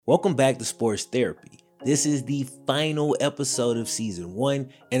Welcome back to Sports Therapy. This is the final episode of season 1,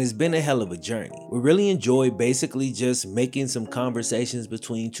 and it's been a hell of a journey. We really enjoy basically just making some conversations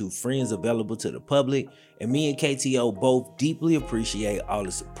between two friends available to the public, and me and KTO both deeply appreciate all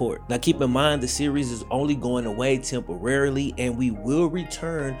the support. Now keep in mind the series is only going away temporarily, and we will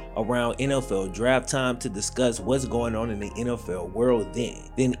return around NFL draft time to discuss what's going on in the NFL world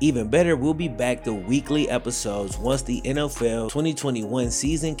then. Even better, we'll be back to weekly episodes once the NFL 2021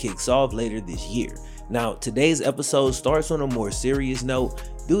 season kicks off later this year. Now, today's episode starts on a more serious note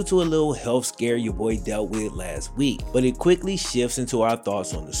due to a little health scare your boy dealt with last week, but it quickly shifts into our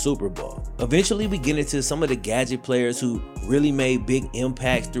thoughts on the Super Bowl. Eventually, we get into some of the gadget players who really made big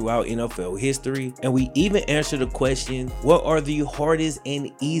impacts throughout NFL history, and we even answer the question, what are the hardest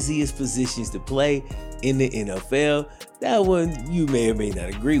and easiest positions to play in the NFL? That one you may or may not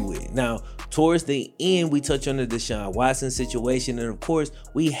agree with. Now, towards the end, we touch on the Deshaun Watson situation, and of course,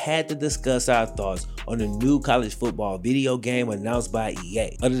 we had to discuss our thoughts on the new college football video game announced by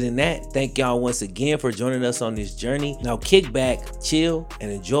EA. Other than that, thank y'all once again for joining us on this journey. Now kick back, chill,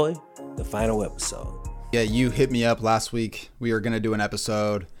 and enjoy the final episode. Yeah, you hit me up last week. We were going to do an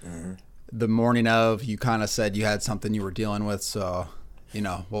episode. The morning of, you kind of said you had something you were dealing with, so,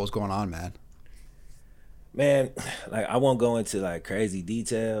 what was going on, man? Man, like, I won't go into like crazy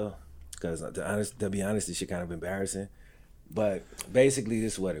detail because to be honest, this shit kind of embarrassing. But basically,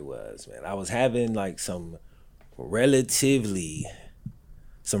 this is what it was, man. I was having like some relatively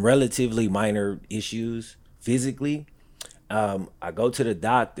minor issues physically. I go to the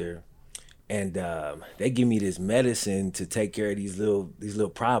doctor, and they give me this medicine to take care of these little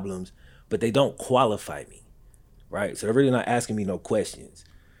problems, but they don't qualify me, right? So they're really not asking me no questions.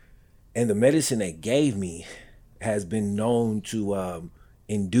 And the medicine they gave me has been known to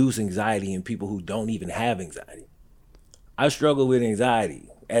induce anxiety in people who don't even have anxiety. I struggle with anxiety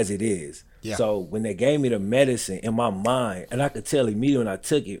as it is. Yeah. So when they gave me the medicine, in my mind, and I could tell immediately when I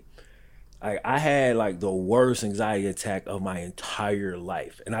took it, I had like the worst anxiety attack of my entire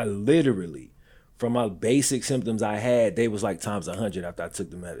life. And I literally, from my basic symptoms I had, they was like times 100 after I took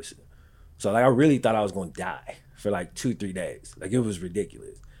the medicine. So like I really thought I was gonna die for like 2-3 days. Like it was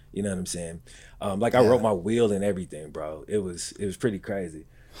ridiculous. You know what I'm saying? I wrote my will and everything, bro. It was pretty crazy.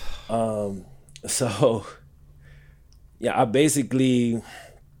 So yeah, I basically,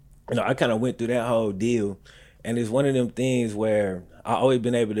 I kind of went through that whole deal, and it's one of them things where I always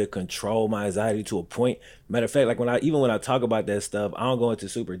been able to control my anxiety to a point. Matter of fact, like when I talk about that stuff, I don't go into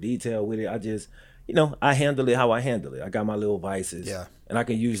super detail with it. I just, I handle it how I handle it. I got my little vices, and I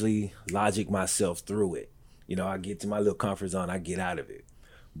can usually logic myself through it. I get to my little comfort zone, I get out of it.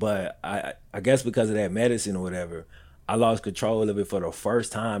 But I guess because of that medicine or whatever, I lost control of it for the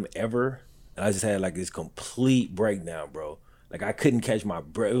first time ever. And I just had like this complete breakdown, bro. Like I couldn't catch my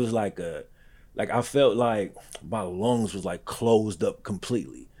breath. It was like I felt like my lungs was like closed up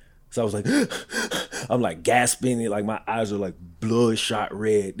completely. So I was like, I'm like gasping it. Like my eyes were like bloodshot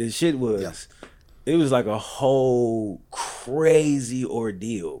red. This shit was, It was like a whole crazy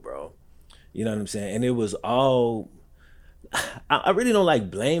ordeal, bro. You know what I'm saying? And it was all, I really don't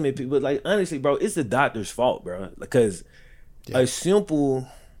like blaming people. Like honestly, bro, it's the doctor's fault, bro. Because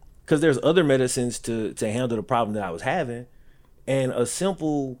because there's other medicines to handle the problem that I was having, and a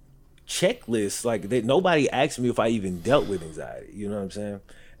simple checklist, like nobody asked me if I even dealt with anxiety. You know what I'm saying?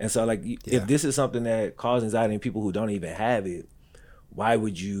 And so like, if this is something that causes anxiety in people who don't even have it, why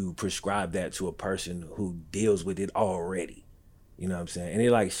would you prescribe that to a person who deals with it already? You know what I'm saying? And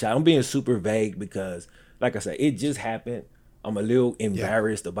it like, I'm being super vague because, like I said, it just happened. I'm a little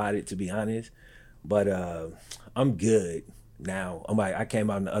embarrassed about it, to be honest, but I'm good now. I came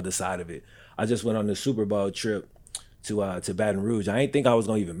out on the other side of it. I just went on the Super Bowl trip to Baton Rouge. I didn't think I was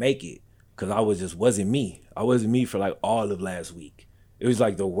gonna even make it because wasn't me. I wasn't me for like all of last week. It was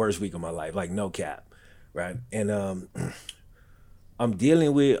like the worst week of my life, like no cap, right? And I'm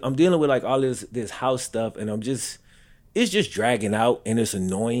dealing with like all this house stuff, and it's just dragging out, and it's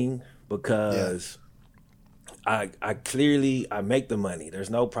annoying because I clearly make the money.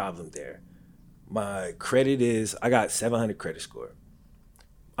 There's no problem there. My credit I got 700 credit score.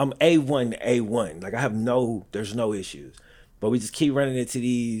 I'm A1. Like there's no issues. But we just keep running into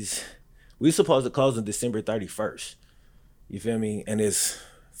these. We're supposed to close on December 31st. You feel me? And it's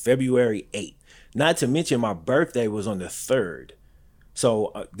February 8th. Not to mention my birthday was on the 3rd.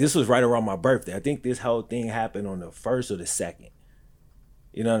 So this was right around my birthday. I think this whole thing happened on the 1st or the 2nd.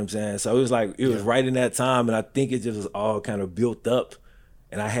 You know what I'm saying? So it was like, it was right in that time, and I think it just was all kind of built up.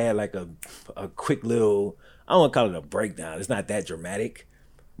 And I had like a quick little, I don't want to call it a breakdown. It's not that dramatic,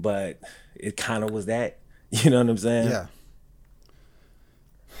 but it kind of was that. You know what I'm saying? Yeah.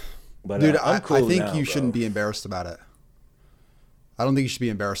 But dude, I'm cool I think now, you bro. shouldn't be embarrassed about it. I don't think you should be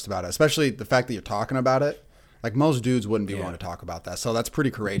embarrassed about it, especially the fact that you're talking about it. Like most dudes wouldn't be willing to talk about that. So that's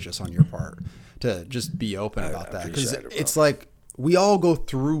pretty courageous on your part to just be open about that. Because it's like we all go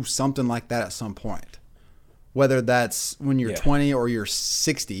through something like that at some point. Whether that's when you're 20 or you're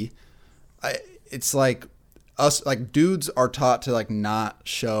 60. It's like us, like dudes are taught to like not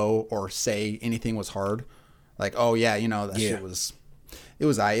show or say anything was hard. Like, oh yeah, you know, that shit was,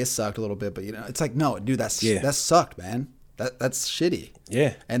 it sucked a little bit, but you know, it's like, no, dude, that sucked, man. That's shitty.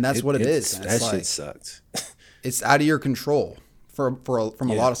 Yeah. And that's what it is. That shit sucked. It's out of your control from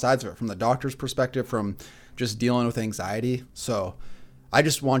a lot of sides of it, from the doctor's perspective, from just dealing with anxiety. So I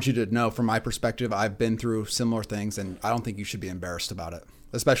just want you to know, from my perspective, I've been through similar things, and I don't think you should be embarrassed about it,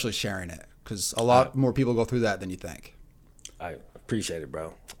 especially sharing it, because a lot more people go through that than you think. I appreciate it,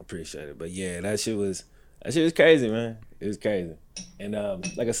 bro. Appreciate it. But yeah, that shit was crazy, man. It was crazy. And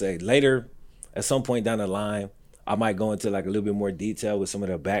like I say, later, at some point down the line, I might go into like a little bit more detail with some of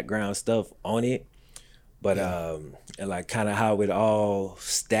the background stuff on it. But and like kind of how it all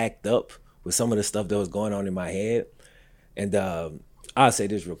stacked up with some of the stuff that was going on in my head. And I'll say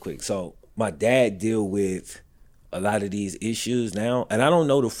this real quick. So my dad deal with a lot of these issues now, and I don't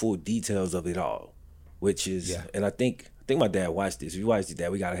know the full details of it all, which is, and I think my dad watched this. If you watched it,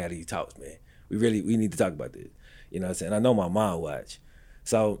 Dad, we gotta have these talks, man. We need to talk about this. You know what I'm saying? I know my mom watched.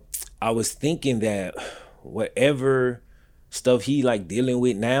 So I was thinking that whatever stuff he like dealing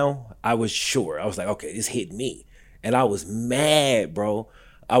with now, I was sure. I was like, okay, this hit me. And I was mad, bro.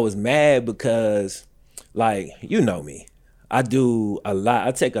 I was mad because, like, you know me. I do a lot.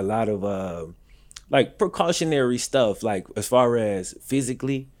 I take a lot of like precautionary stuff, like as far as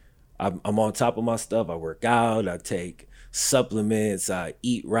physically. I'm on top of my stuff. I work out. I take supplements. I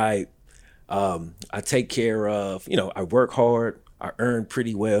eat right. I take care of, you know, I work hard. I earn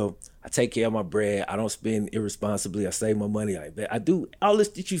pretty well. I take care of my bread. I don't spend irresponsibly. I save my money. I do all this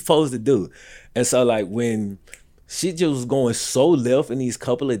that you're supposed to do. And so like when shit just was going so left in these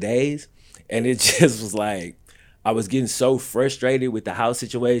couple of days, and it just was like, I was getting so frustrated with the house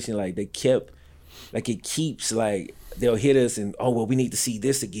situation. Like they kept, like it keeps like, they'll hit us and, oh, well, we need to see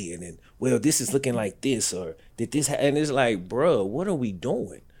this again. And well, this is looking like this, or did this, and it's like, bro, what are we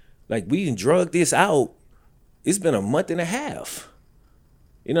doing? Like we done drug this out. It's been a month and a half.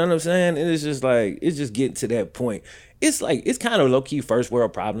 You know what I'm saying? And it's just like, it's just getting to that point. It's like, it's kind of low-key first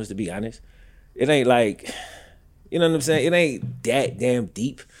world problems, to be honest. It ain't like, you know what I'm saying? It ain't that damn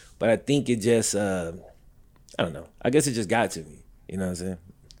deep, but I think it just, I don't know. I guess it just got to me. You know what I'm saying?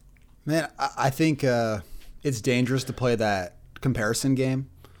 Man, I think it's dangerous to play that comparison game.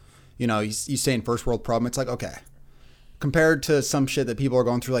 You know, you saying first world problem, it's like, okay. Compared to some shit that people are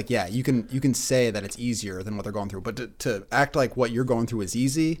going through, like, yeah, you can say that it's easier than what they're going through, but to act like what you're going through is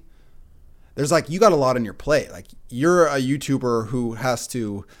easy, there's like, you got a lot on your plate. Like, you're a YouTuber who has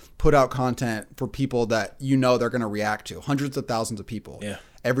to put out content for people that you know they're going to react to, hundreds of thousands of people,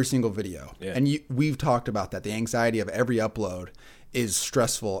 every single video. Yeah. And we've talked about that. The anxiety of every upload is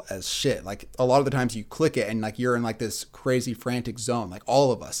stressful as shit. Like a lot of the times you click it and like you're in like this crazy frantic zone. Like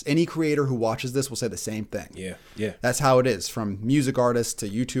all of us, any creator who watches this will say the same thing. Yeah. That's how it is, from music artists to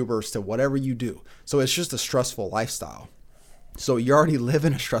YouTubers to whatever you do. So it's just a stressful lifestyle. So you're already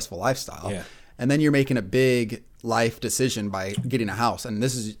living a stressful lifestyle. Yeah. And then you're making a big life decision by getting a house. And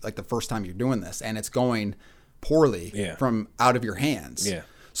this is like the first time you're doing this, and it's going poorly from out of your hands. Yeah.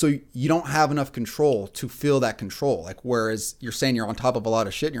 So you don't have enough control to feel that control. Like, whereas you're saying you're on top of a lot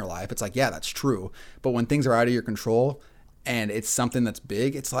of shit in your life, it's like, yeah, that's true. But when things are out of your control and it's something that's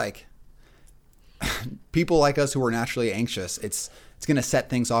big, it's like people like us who are naturally anxious, it's going to set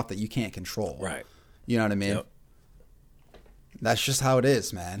things off that you can't control. Right. You know what I mean? Yep. That's just how it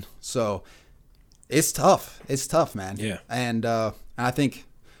is, man. So it's tough. It's tough, man. Yeah. And I think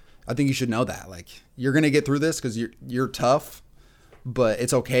you should know that. Like, you're going to get through this because you're tough. But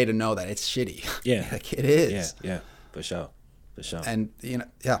it's okay to know that it's shitty. Yeah. Like it is. Yeah. For sure. And, you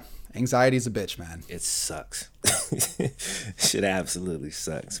know, anxiety's a bitch, man. It sucks. Shit absolutely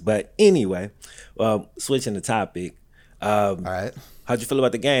sucks. But anyway, switching the topic. All right. How'd you feel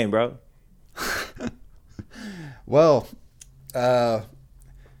about the game, bro? Well,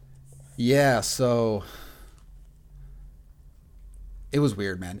 yeah, so it was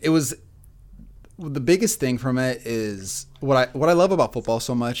weird, man. It was... The biggest thing from it is what I love about football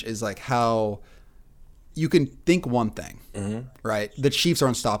so much is like how you can think one thing, right? The Chiefs are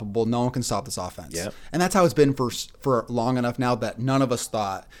unstoppable. No one can stop this offense. Yep. And that's how it's been for long enough now that none of us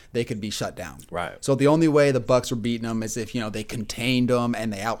thought they could be shut down. Right. So the only way the Bucs were beating them is if, you know, they contained them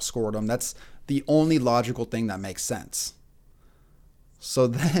and they outscored them. That's the only logical thing that makes sense. So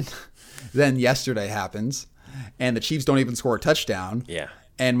then Then yesterday happens, and the Chiefs don't even score a touchdown. Yeah.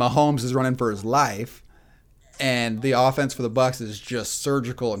 And Mahomes is running for his life, and the offense for the Bucs is just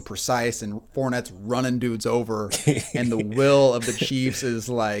surgical and precise, and Fournette's running dudes over, and the will of the Chiefs is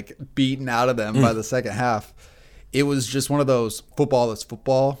like beaten out of them by the second half. It was just one of those football that's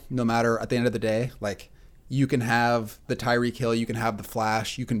football, no matter at the end of the day. Like, you can have the Tyreek Hill, you can have the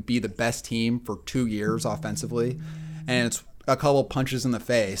Flash, you can be the best team for 2 years offensively, and it's a couple punches in the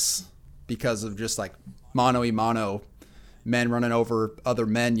face because of just like mano-a-mano, men running over other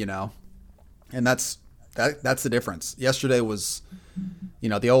men, and that's the difference. Yesterday was,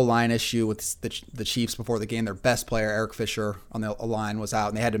 the O-line issue with the Chiefs before the game. Their best player, Eric Fisher, on the O-line was out,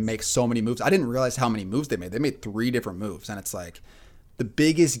 and they had to make so many moves. I didn't realize how many moves they made. They made 3 different moves, and it's like the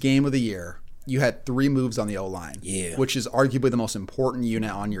biggest game of the year. You had 3 moves on the O-line, which is arguably the most important unit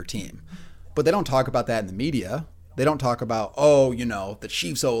on your team. But they don't talk about that in the media. They don't talk about, the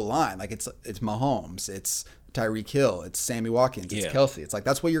Chiefs O-line. Like, it's Mahomes, it's Tyreek Hill, it's Sammy Watkins, it's Kelsey. It's like,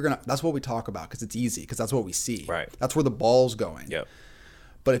 that's what we talk about because it's easy, because that's what we see. Right. That's where the ball's going. Yep.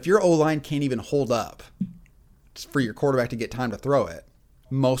 But if your O-line can't even hold up for your quarterback to get time to throw it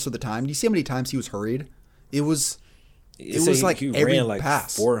most of the time, do you see how many times he was hurried? It was like he every ran like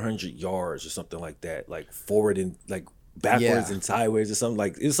pass. 400 yards or something like that, like forward and like backwards and sideways or something.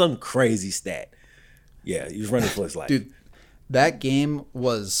 Like, it's some crazy stat. Yeah, he was running for his life. Dude, that game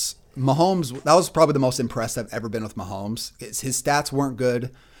was Mahomes. That was probably the most impressed I've ever been with Mahomes. His stats weren't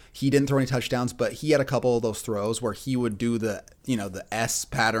good. He didn't throw any touchdowns, but he had a couple of those throws where he would do the S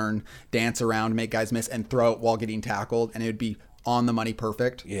pattern, dance around, make guys miss, and throw it while getting tackled, and it would be on the money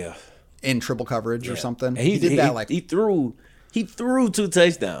perfect. Yeah. In triple coverage or something. And he did that. He threw 2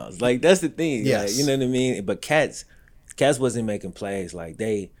 touchdowns. Like, that's the thing. Yes. Like, you know what I mean? But Cats wasn't making plays. Like,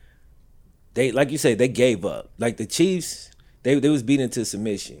 they like you said, they gave up. Like, the Chiefs, they was beaten to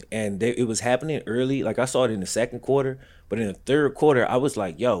submission, and it was happening early. Like, I saw it in the second quarter, but in the third quarter, I was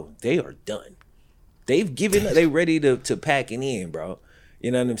like, yo, they are done. They've given up. They ready to pack it in, bro.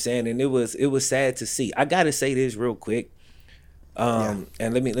 You know what I'm saying? And it was sad to see. I gotta say this real quick. And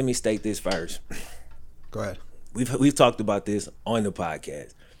let me state this first. Go ahead. We've talked about this on the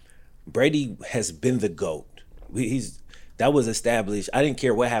podcast. Brady has been the GOAT. That was established. I didn't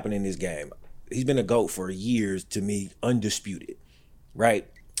care what happened in this game. He's been a GOAT for years, to me, undisputed.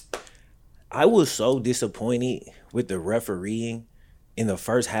 Right? I was so disappointed with the refereeing in the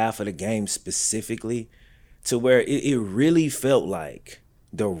first half of the game specifically, to where it really felt like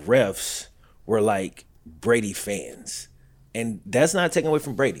the refs were like Brady fans. And that's not taken away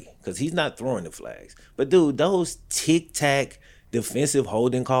from Brady, because he's not throwing the flags. But, dude, those tic-tac defensive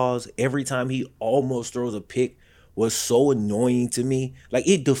holding calls every time he almost throws a pick was so annoying to me. Like,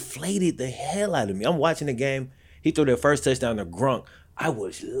 it deflated the hell out of me. I'm watching the game. He threw that first touchdown to Gronk. I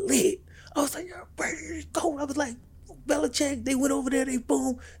was lit. I was like, yeah, Brady, go. I was like, Belichick, they went over there, they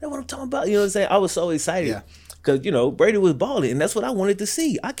boom. That's what I'm talking about. You know what I'm saying? I was so excited. Because, Brady was balling, and that's what I wanted to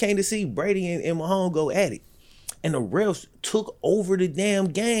see. I came to see Brady and Mahomes go at it. And the refs took over the damn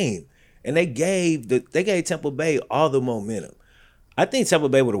game, and they gave Tampa Bay all the momentum. I think Tampa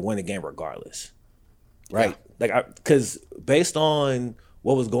Bay would have won the game regardless, right? Yeah. Because based on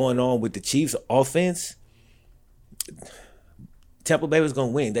what was going on with the Chiefs' offense, Tampa Bay was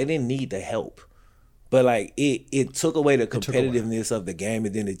gonna win. They didn't need the help, but like it took away the competitiveness of the game,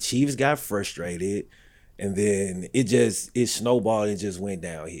 and then the Chiefs got frustrated, and then it snowballed and just went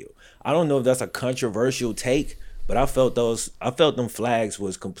downhill. I don't know if that's a controversial take, but I felt them flags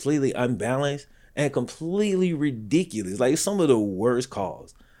was completely unbalanced and completely ridiculous. Like, some of the worst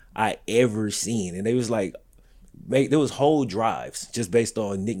calls I ever seen. And they was like, there was whole drives just based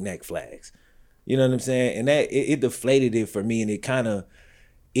on knick-knack flags. You know what I'm saying? And that it deflated it for me, and it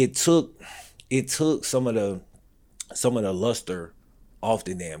took some of the luster off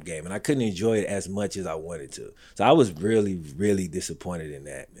the damn game, and I couldn't enjoy it as much as I wanted to. So I was really, really disappointed in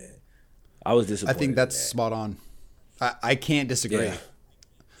that, man. I was disappointed. I think that's spot on. I can't disagree. Yeah.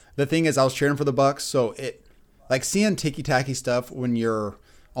 The thing is, I was cheering for the Bucs, so like seeing ticky-tacky stuff when you're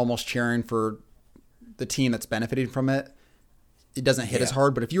almost cheering for the team that's benefiting from it, it doesn't hit as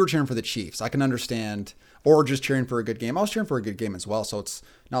hard. But if you were cheering for the Chiefs, I can understand, or just cheering for a good game. I was cheering for a good game as well, so it's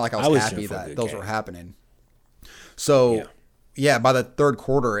not like I was happy that those were happening. So, by the third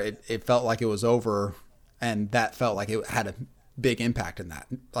quarter, it felt like it was over, and that felt like it had a big impact in that.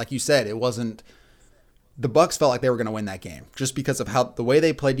 Like you said, it wasn't. The Bucs felt like they were going to win that game just because of the way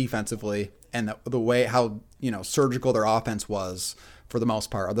they played defensively and the way how surgical their offense was for the most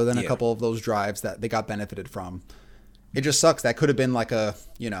part, other than a couple of those drives that they got benefited from. It just sucks. That could have been like a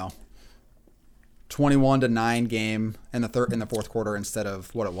 21-9 game in the fourth quarter instead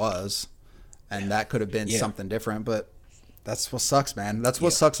of what it was. and that could have been something different. But that's what sucks, man. That's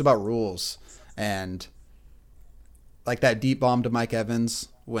what sucks about rules. And like that deep bomb to Mike Evans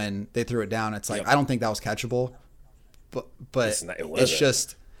when they threw it down, it's like I don't think that was catchable. But it's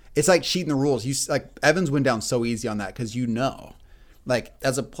just it's like cheating the rules. You like Evans went down so easy on that because like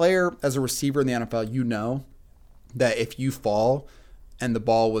as a player, as a receiver in the NFL, you know that if you fall and the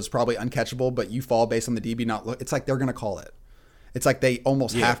ball was probably uncatchable, but you fall based on the DB not look, it's like they're gonna call it. It's like they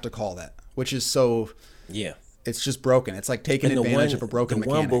almost have to call that, which is so. Yeah. It's just broken. It's like taking advantage of a broken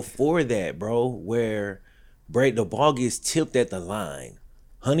mechanic. The one before that, bro, where the ball gets tipped at the line,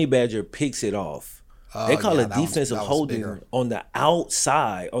 Honey Badger picks it off. They call it defensive holding on the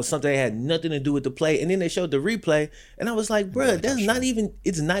outside or something that had nothing to do with the play. And then they showed the replay, and I was like, bro, that's not even.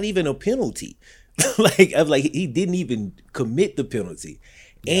 It's not even a penalty. I was like, he didn't even commit the penalty.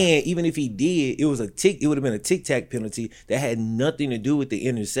 Yeah. And even if he did, it would have been a tic-tac penalty that had nothing to do with the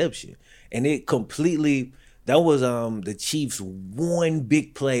interception. And it completely. That was the Chiefs' one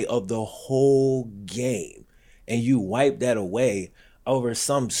big play of the whole game, and you wiped that away over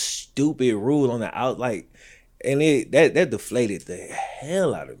some stupid rule on the out, and that deflated the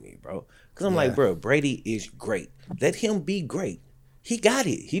hell out of me, bro. Because I'm like, bro, Brady is great. Let him be great. He got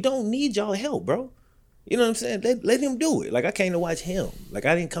it. He don't need y'all help, bro. You know what I'm saying? Let him do it. Like I came to watch him. Like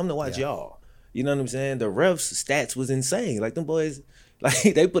I didn't come to watch y'all. You know what I'm saying? The refs' stats was insane. Like them boys.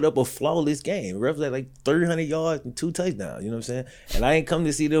 Like, they put up a flawless game. Refs had like 300 yards and 2 touchdowns. You know what I'm saying? And I ain't come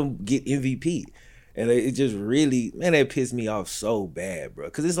to see them get MVP. And it just really, man, that pissed me off so bad, bro.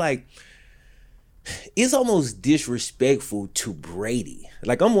 Because it's like, it's almost disrespectful to Brady.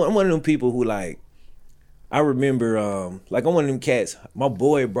 Like, I'm one of them people who, like, I remember, like, I'm one of them cats. My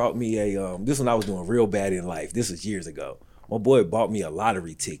boy brought me this one I was doing real bad in life. This was years ago. My boy bought me a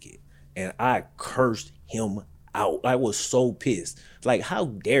lottery ticket. And I cursed him out. I was so pissed. Like, how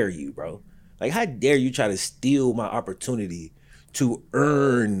dare you, bro? Like, how dare you try to steal my opportunity to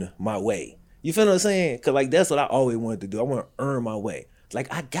earn my way? You feel what I'm saying? Cause like that's what I always wanted to do. I want to earn my way.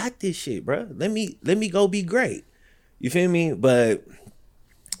 Like I got this shit, bro. Let me go be great. You feel me? But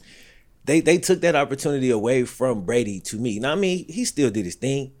they took that opportunity away from Brady to me. Now I mean, he still did his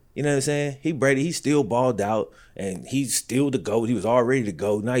thing. You know what I'm saying? He still balled out and he's still the GOAT. He was already the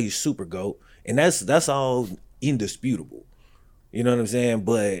GOAT. Now he's super GOAT. And that's all indisputable. You know what I'm saying?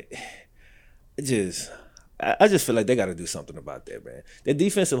 But I just feel like they got to do something about that, man. The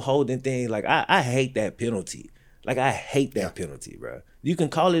defensive holding thing, like I hate that penalty. Like I hate that penalty, bro. You can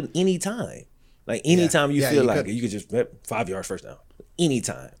call it any time. Like anytime you feel like it, you could just 5 yards first down.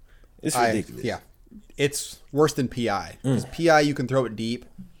 Anytime. It's ridiculous. It's worse than PI. Because PI you can throw it deep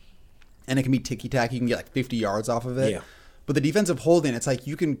and it can be ticky-tack. You can get like 50 yards off of it. Yeah. But the defensive holding, it's like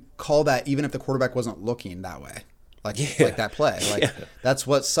you can call that even if the quarterback wasn't looking that way. Like that play. Like that's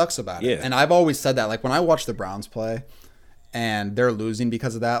what sucks about it. And I've always said that. Like when I watch the Browns play and they're losing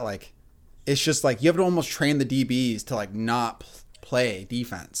because of that, like it's just like you have to almost train the DBs to like not play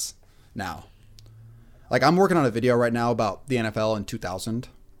defense now. Like I'm working on a video right now about the NFL in 2000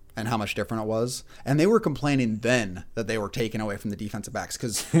 and how much different it was. And they were complaining then that they were taken away from the defensive backs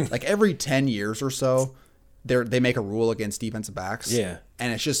because like every 10 years or so, they make a rule against defensive backs. Yeah.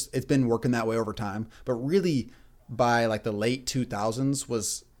 And it's been working that way over time. But really by like the late 2000s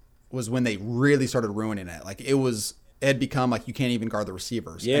was when they really started ruining it. Like it had become like you can't even guard the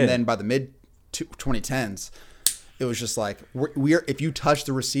receivers. Yeah. And then by the mid 2010s, it was just like we're if you touch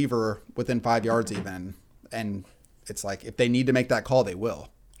the receiver within 5 yards even, and it's like if they need to make that call, they will.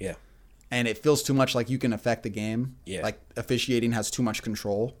 Yeah. And it feels too much like you can affect the game. Yeah. Like officiating has too much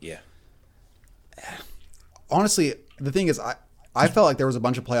control. Yeah. Honestly, the thing is, I felt like there was a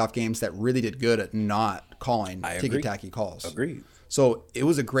bunch of playoff games that really did good at not calling ticky-tacky calls. Agreed. So it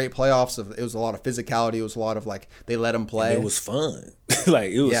was a great playoffs. It was a lot of physicality. It was a lot of like they let them play. And it was fun.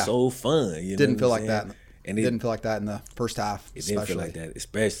 Like it was so fun. You didn't feel like that. And it didn't feel like that in the first half. It didn't feel like that,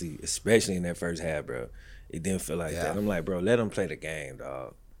 especially in that first half, bro. It didn't feel like that. I'm like, bro, let them play the game,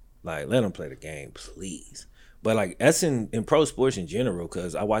 dog. Like, let them play the game, please. But like that's in pro sports in general,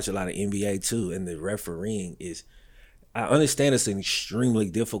 because I watch a lot of NBA too, and the refereeing is. I understand it's an extremely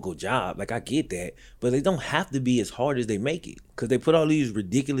difficult job. Like, I get that. But they don't have to be as hard as they make it. Because they put all these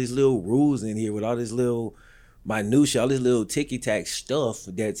ridiculous little rules in here with all this little minutia, all this little ticky-tack stuff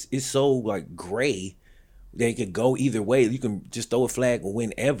it's so, like, gray that it could go either way. You can just throw a flag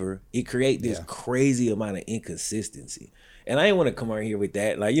whenever. It creates this crazy amount of inconsistency. And I ain't want to come out here with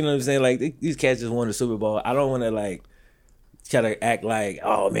that. Like, you know what I'm saying? Like, these cats just won the Super Bowl. I don't want to, like, try to act like,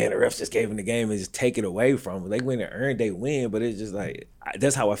 oh man, the refs just gave them the game and just take it away from them. They win and earn, they win, but it's just like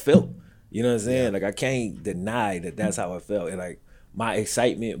that's how I felt. You know what I'm saying? Like I can't deny that that's how I felt. And like my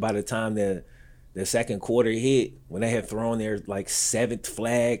excitement by the time that the second quarter hit when they had thrown their like 7th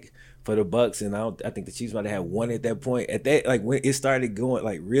flag for the Bucks, and I think the Chiefs might have had one at that point. At that, like when it started going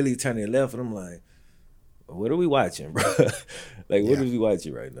like really turning left, and I'm like, what are we watching, bro? Like, what are we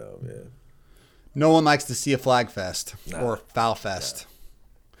watching right now, man? No one likes to see a flag fest or foul fest.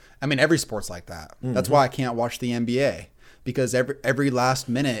 I mean, every sport's like that. Mm-hmm. That's why I can't watch the NBA, because every last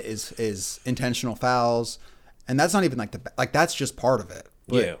minute is intentional fouls, and that's not even like that's just part of it.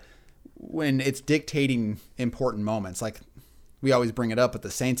 But when it's dictating important moments, like we always bring it up at the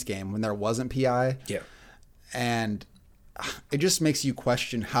Saints game when there wasn't PI. Yeah. And it just makes you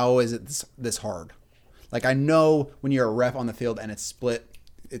question, how is it this hard? Like, I know when you're a ref on the field and it's split,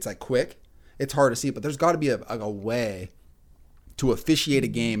 it's like quick, it's hard to see, but there's got to be a way to officiate a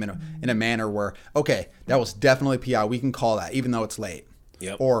game in a manner where, okay, that was definitely PI. We can call that even though it's late.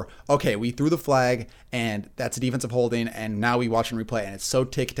 Yep. Or, okay, we threw the flag and that's a defensive holding, and now we watch and replay and it's so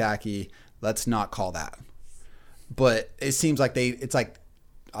tick-tacky, let's not call that. But it seems like it's like,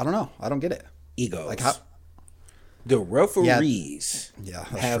 I don't know. I don't get it. Egos. Like how the referees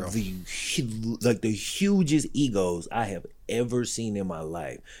have true. the hugest egos I have ever seen in my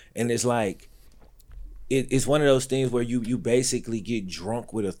life. And it's like, it's one of those things where you basically get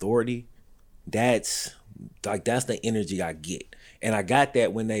drunk with authority. That's the energy I get. And I got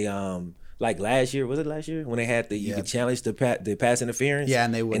that when they like last year, was it last year when they had you could challenge the pass interference? Yeah,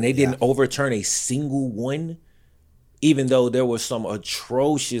 and they didn't overturn a single one, even though there were some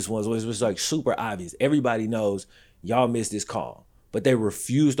atrocious ones where it was like super obvious. Everybody knows y'all missed this call, but they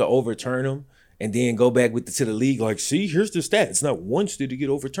refused to overturn them and then go back to the league like, see, here's the stats. Not once did it get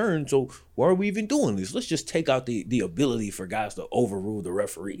overturned, so why are we even doing this? Let's just take out the ability for guys to overrule the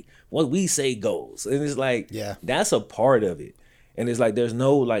referee. What we say goes. And it's like, that's a part of it. And it's like there's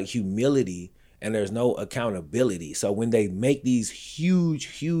no like humility and there's no accountability. So when they make these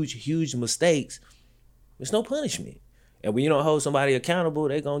huge mistakes, there's no punishment. And when you don't hold somebody accountable,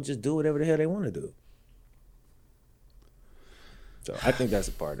 they're going to just do whatever the hell they want to do. So I think that's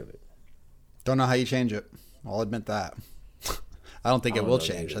a part of it. Don't know how you change it. I'll admit that. I don't think it will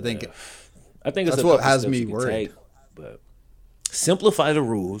change. I think it's that's what has me worried. Take, but simplify the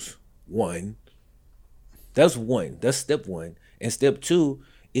rules. One. That's one. That's step one. And step two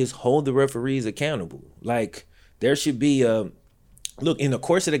is hold the referees accountable. Like, there should be look, in the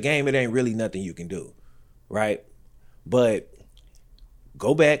course of the game, it ain't really nothing you can do, right? But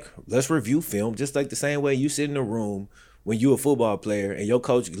go back, let's review film, just like the same way you sit in a room when you a football player and your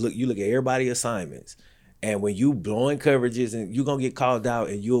coach, you look at everybody's assignments, and when you blowing coverages and you're going to get called out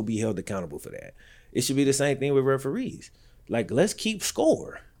and you'll be held accountable for that. It should be the same thing with referees. Like, let's keep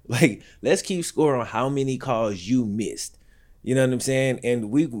score. Like, let's keep score on how many calls you missed. You know what I'm saying? And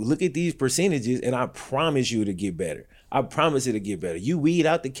we look at these percentages, and I promise you to get better. I promise it to get better. You weed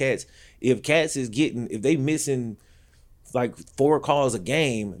out the cats. If they missing like 4 calls a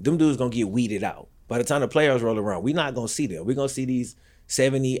game, them dudes gonna get weeded out. By the time the playoffs roll around, we're not gonna see them. We're gonna see these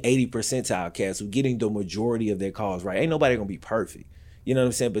 70, 80 percentile cats who getting the majority of their calls right. Ain't nobody gonna be perfect. You know what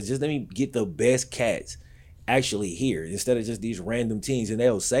I'm saying? But just let me get the best cats actually here instead of just these random teams. And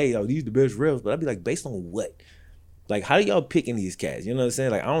they'll say, oh, these the best refs. But I'd be like, based on what? Like, how do y'all picking these cats? You know what I'm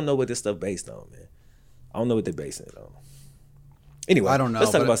saying? Like, I don't know what this stuff based on, man. I don't know what they're basing it on. Anyway, I don't know.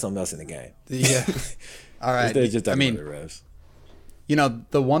 Let's talk about something else in the game. Yeah. All right. Just talking about the refs. You know,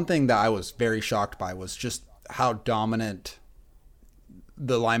 the one thing that I was very shocked by was just how dominant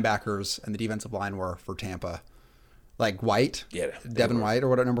the linebackers and the defensive line were for Tampa. Like White, Devin White, or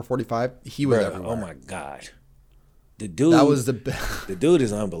what, number 45, he was everywhere. Oh my God, the dude! That was the dude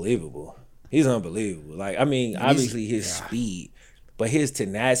is unbelievable. He's unbelievable. Like, I mean, obviously his speed, but his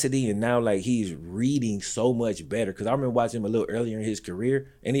tenacity, and now like he's reading so much better. Because I remember watching him a little earlier in his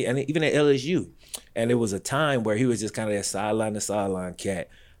career, and even at LSU, and it was a time where he was just kind of that sideline to sideline cat,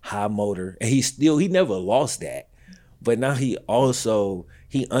 high motor, and he never lost that. But now he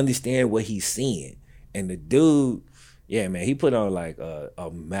understands what he's seeing, and the dude. Yeah, man, he put on like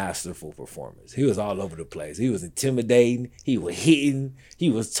a masterful performance. He was all over the place. He was intimidating. He was hitting. He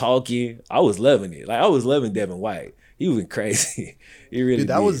was talking. I was loving it. Like, I was loving Devin White. He was crazy. He really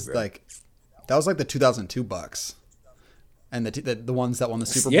that was like the 2002 Bucks, and the ones that won the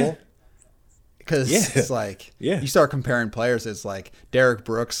Super Bowl. Because it's like you start comparing players. It's like Derek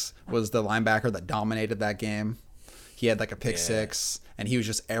Brooks was the linebacker that dominated that game. He had like a pick six, and he was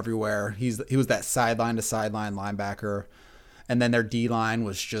just everywhere. He was that sideline to sideline linebacker, and then their D line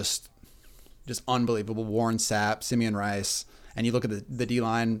was just unbelievable. Warren Sapp, Simeon Rice, and you look at the D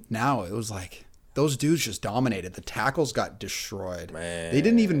line now. It was like those dudes just dominated. The tackles got destroyed. Man. They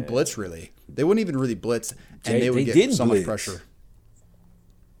didn't even blitz really. They wouldn't even really blitz, and they would get so much pressure.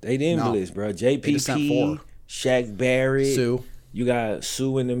 They didn't No. blitz, bro. They just sent JPP, 4. Shaq Barrett. Sue. You got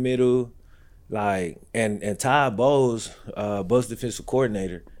Sue in the middle. Like, and Ty Bowles, Bucks defensive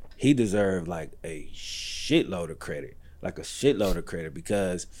coordinator, he deserved like a shitload of credit. Like a shitload of credit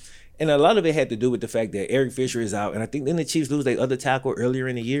because, and a lot of it had to do with the fact that Eric Fisher is out. And I think then the Chiefs lose their other tackle earlier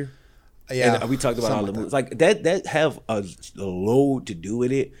in the year. Yeah. And we talked about all the moves. Like that have a load to do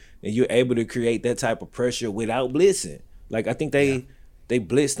with it. And you're able to create that type of pressure without blitzing. Like I think they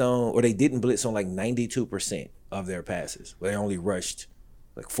blitzed on, or they didn't blitz on like 92% of their passes. But they only rushed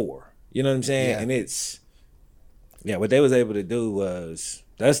like 4. You know what I'm saying? Yeah. And it's, what they was able to do was,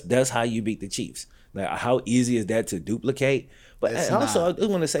 that's how you beat the Chiefs. Like, how easy is that to duplicate? But also, I just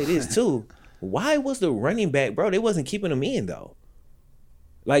want to say this too. Why was the running back, bro? They wasn't keeping him in though.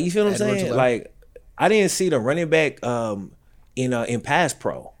 Like, you feel what I'm saying? Like, I didn't see the running back in pass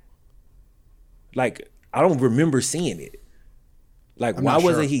pro. Like, I don't remember seeing it. Like, why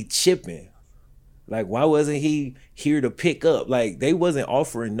wasn't he chipping? Like, why wasn't he here to pick up? Like, they wasn't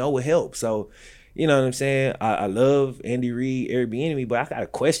offering no help. So, you know what I'm saying? I love Andy Reid, Eric Bieniemy, but I gotta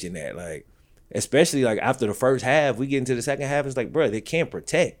question that. Like, especially like after the first half, we get into the second half. It's like, bro, they can't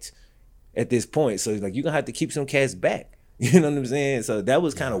protect at this point. So like, you're gonna have to keep some cats back. You know what I'm saying? So that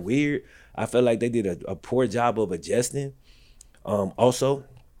was kind of weird. I felt like they did a poor job of adjusting. Also,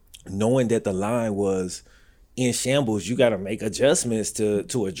 knowing that the line was in shambles, you got to make adjustments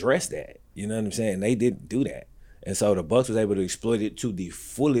to address that. You know what I'm saying? They didn't do that. And so the Bucs was able to exploit it to the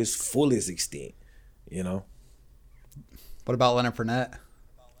fullest extent, you know? What about Leonard Fournette?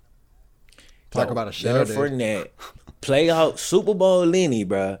 Talk about a show, Leonard dude. Fournette, play out Super Bowl Lenny,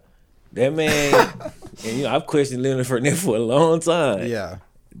 bro. That man, and you know, I've questioned Leonard Fournette for a long time. Yeah.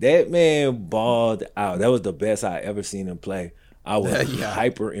 That man balled out. That was the best I ever seen him play. I was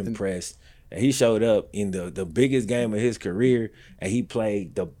hyper impressed. And he showed up in the biggest game of his career, and he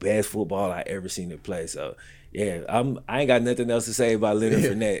played the best football I ever seen him play. So, yeah, I ain't got nothing else to say about Leonard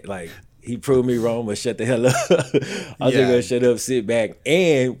Fournette. Like, he proved me wrong, but shut the hell up. I'm just gonna shut up, sit back.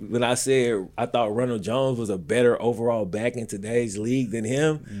 And when I said I thought Ronald Jones was a better overall back in today's league than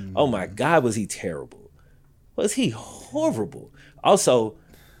him, oh my God, was he terrible? Was he horrible? Also,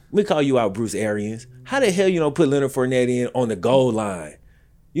 let me call you out, Bruce Arians. How the hell you don't put Leonard Fournette in on the goal line?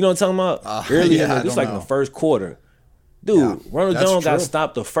 You know what I'm talking about? Earlier, just like in the first quarter. Dude, Ronald Jones got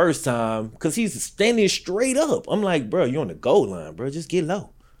stopped the first time because he's standing straight up. I'm like, bro, you're on the goal line, bro. Just get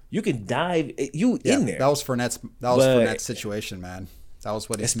low. You can dive. In there. That was Fournette's situation, man. That was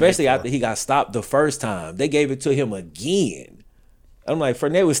what he especially after he got stopped the first time. They gave it to him again. I'm like,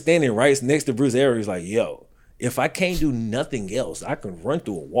 Fournette was standing right next to Bruce Arians, like, yo, if I can't do nothing else, I can run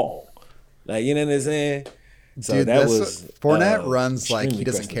through a wall. Like, you know what I'm saying? So dude, that was Fournette runs like he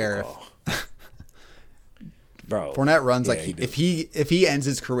doesn't care. Bro, Fournette runs like if he ends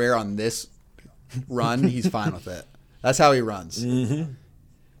his career on this run, he's fine with it. That's how he runs. Mm-hmm.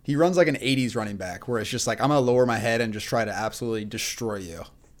 He runs like an 80s running back where it's just like, I'm going to lower my head and just try to absolutely destroy you.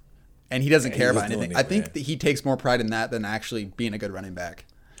 And he doesn't care about anything. I think that he takes more pride in that than actually being a good running back.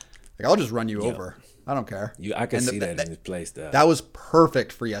 Like, I'll just run you over. I don't care. I can see that in his play stuff. That was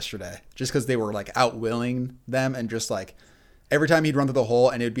perfect for yesterday just because they were like outwilling them and just like every time he'd run through the hole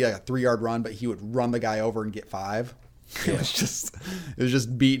and it'd be like a 3-yard run, but he would run the guy over and get 5. It was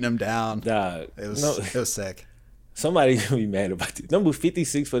just beating him down. It was sick. Somebody gonna be mad about this. Number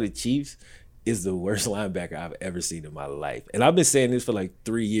 56 for the Chiefs is the worst linebacker I've ever seen in my life. And I've been saying this for like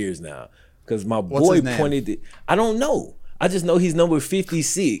 3 years now. Because my boy pointed it. I don't know. I just know he's number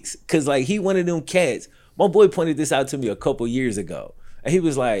 56. Cause like he one of them cats. My boy pointed this out to me a couple years ago. And he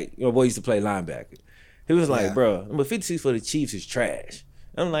was like, my boy used to play linebacker. He was like, bro, number 56 for the Chiefs is trash.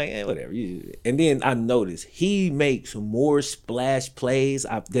 I'm like, whatever. And then I noticed he makes more splash plays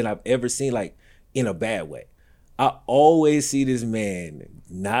than I've ever seen, like in a bad way. I always see this man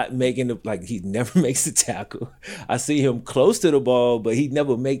not making he never makes the tackle. I see him close to the ball, but he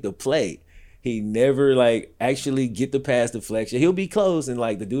never make the play. He never actually get the pass deflection. He'll be close and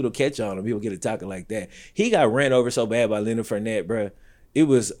the dude will catch on him. He'll get a tackle like that. He got ran over so bad by Leonard Fournette, bro.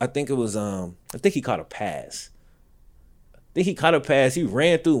 I think he caught a pass. He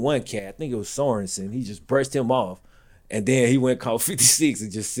ran through one cat. I think it was Sorensen. He just brushed him off. And then he went caught 56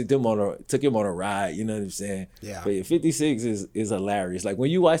 and just took him on a ride. You know what I'm saying? Yeah. But 56 is hilarious. Like when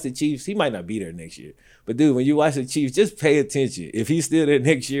you watch the Chiefs, he might not be there next year. But dude, when you watch the Chiefs, just pay attention. If he's still there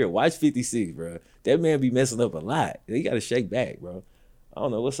next year, watch 56, bro. That man be messing up a lot. He got to shake back, bro. I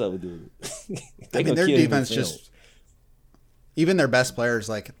don't know what's up with dude. I mean, their defense just, even their best players,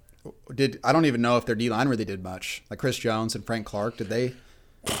 I don't even know if their D-line really did much. Like Chris Jones and Frank Clark, did they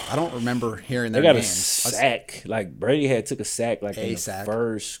I don't remember hearing They their got a names. sack. Like Brady took a sack like in the sack.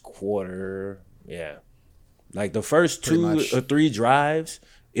 first quarter. Yeah. Like the first Pretty 2 much. or 3 drives,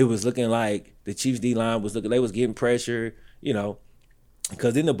 it was looking like the Chiefs D line was looking. They was getting pressure,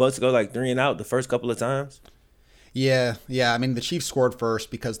 because then the Bucks go like 3 and out the first couple of times. Yeah. I mean, the Chiefs scored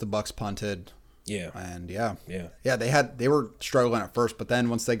first because the Bucks punted. Yeah. And Yeah. they were struggling at first, but then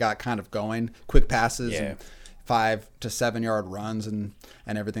once they got kind of going, quick passes and 5 to 7 yard runs and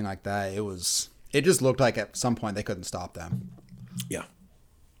everything like that, it just looked like at some point they couldn't stop them. Yeah.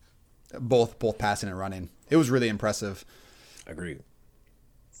 Both passing and running. It was really impressive. Agreed.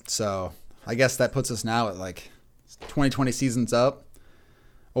 So I guess that puts us now at like 2020 season's up.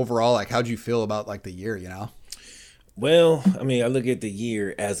 Overall, like how'd you feel about like the year, Well, I mean, I look at the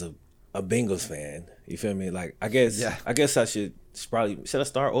year as a Bengals fan. You feel me? Like I guess I should I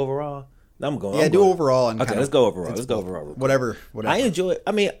start overall? No, I'm going. Yeah, do overall and okay. Let's go overall. Whatever. I enjoyed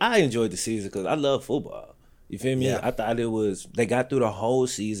the season because I love football. You feel me? Yeah. I thought they got through the whole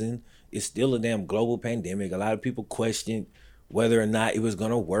season. It's still a damn global pandemic. A lot of people questioned whether or not it was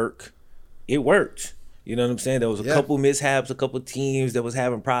gonna work. It worked. You know what I'm saying? There was a couple mishaps, a couple teams that was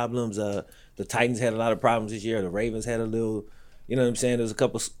having problems. The Titans had a lot of problems this year. The Ravens had a little. You know what I'm saying? There was a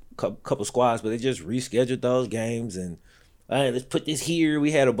couple squads, but they just rescheduled those games and. All right, let's put this here.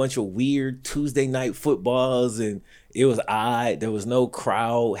 We had a bunch of weird Tuesday night footballs, and it was odd. There was no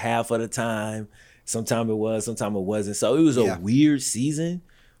crowd half of the time. Sometimes it was, sometimes it wasn't. So it was a weird season,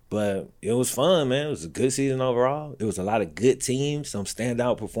 but it was fun, man. It was a good season overall. It was a lot of good teams, some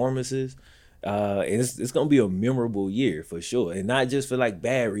standout performances. And it's going to be a memorable year for sure. And not just for like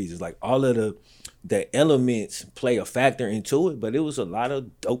bad reasons. Like all of the elements play a factor into it, but it was a lot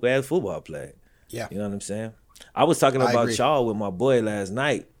of dope-ass football play. Yeah. You know what I'm saying? I was talking about y'all with my boy last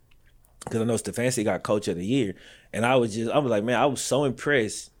night because I know Stefanski got Coach of the Year, and I was like, man, I was so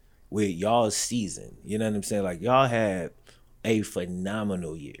impressed with y'all's season. You know what I'm saying? Like y'all had a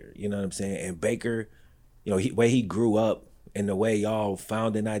phenomenal year. You know what I'm saying? And Baker, way he grew up and the way y'all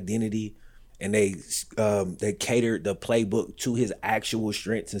found an identity, and they catered the playbook to his actual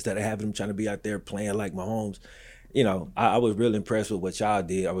strengths instead of having him trying to be out there playing like Mahomes. I was real impressed with what y'all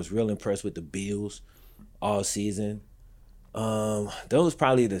did. I was real impressed with the Bills all season. Those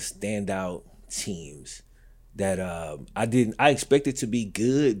probably the standout teams that I expected to be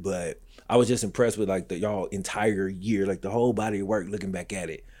good, but I was just impressed with like y'all entire year, like the whole body of work. Looking back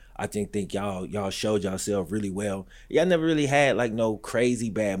at it, I think y'all showed yourself really well. Y'all never really had like no crazy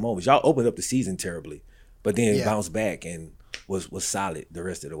bad moments. Y'all opened up the season terribly, but then bounced back and was solid the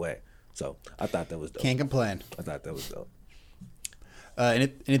rest of the way. So I thought that was dope. Can't complain. I thought that was dope.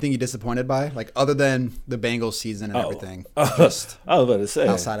 Anything you disappointed by, like other than the Bengals season and everything? Just I was about to say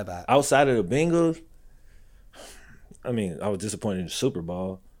outside of that. Outside of the Bengals, I mean, I was disappointed in the Super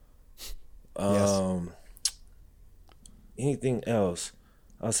Bowl. Anything else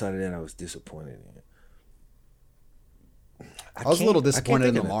outside of that, I was disappointed in. I was a little disappointed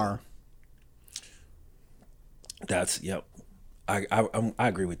in Lamar. I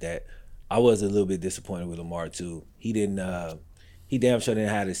agree with that. I was a little bit disappointed with Lamar too. He didn't. He damn sure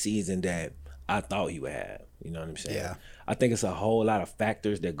didn't have the season that I thought he would have. You know what I'm saying? Yeah. I think it's a whole lot of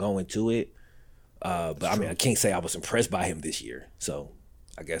factors that go into it. But I mean, I can't say I was impressed by him this year. So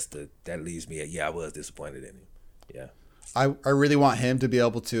I guess that leaves me. I was disappointed in him. Yeah. I really want him to be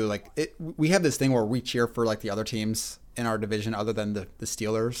able to we have this thing where we cheer for like the other teams in our division other than the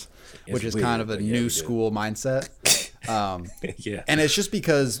Steelers, which is weird, kind of a new school mindset. Yeah. And it's just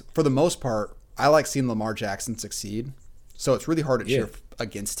because for the most part, I like seeing Lamar Jackson succeed. So it's really hard to cheer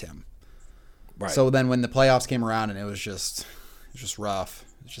against him. Right. So then when the playoffs came around and it was just rough.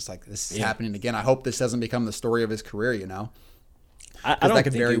 It's just like, this is happening again. I hope this doesn't become the story of his career, I don't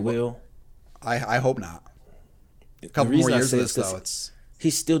think it will. I hope not. A couple more years of this, though.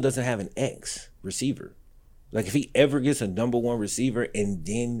 He still doesn't have an X receiver. Like, if he ever gets a number one receiver and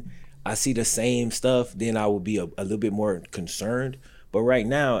then I see the same stuff, then I would be a little bit more concerned. But right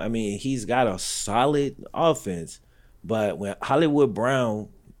now, I mean, he's got a solid offense. But when Hollywood Brown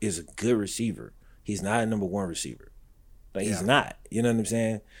is a good receiver, he's not a number one receiver. Like, he's not. You know what I'm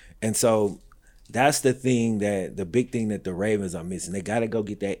saying? And so that's the big thing that the Ravens are missing. They got to go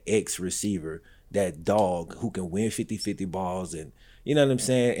get that X receiver, that dog who can win 50-50 balls and, you know what I'm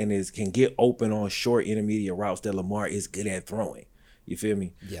saying, and can get open on short intermediate routes that Lamar is good at throwing. You feel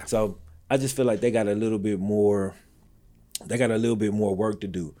me? Yeah. So I just feel like they got a little bit more work to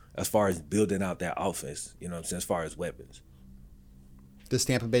do as far as building out that offense, you know what I'm saying, as far as weapons. Does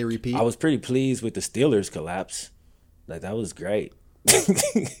Tampa Bay repeat? I was pretty pleased with the Steelers collapse. Like, that was great.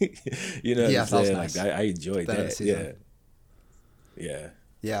 You know what I'm saying? Nice. Like, I enjoyed that. Yeah.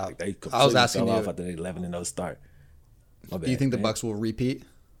 Yeah, Like, they I was completely asking fell you. off after the 11-0 start. My Do you bad, think the man. Bucks will repeat?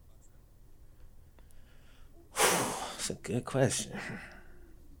 That's a good question.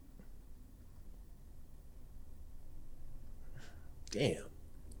 Damn.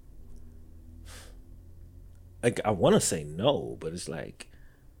 Like, I want to say no, but it's like,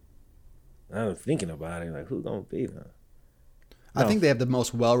 I'm thinking about it. Like, who's gonna beat them? I No, think they have the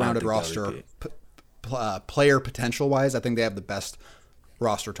most well-rounded think they'll roster, repeat. player potential-wise. I think they have the best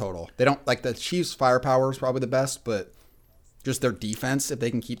roster total. They don't like the Chiefs' firepower is probably the best, but just their defense, if they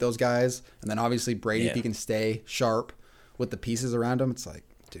can keep those guys, and then obviously Brady, if Yeah. he can stay sharp with the pieces around him, it's like,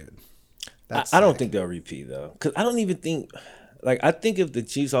 dude, I don't sick. think they'll repeat though, because I don't even think. Like, I think if the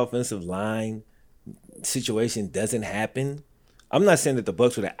Chiefs' offensive line situation doesn't happen, I'm not saying that the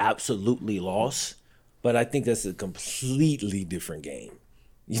Bucks would have absolutely lost, but I think that's a completely different game.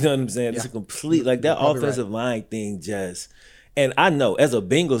 You know what I'm saying? It's a Yeah. complete, like, that probably offensive line thing just. And I know, as a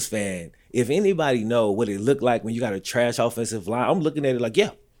Bengals fan, if anybody know what it looked like when you got a trash offensive line, I'm looking at it like,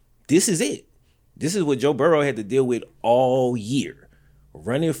 yeah, this is it. This is what Joe Burrow had to deal with all year,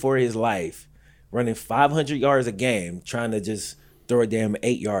 running for his life, running 500 yards a game, trying to just throw a damn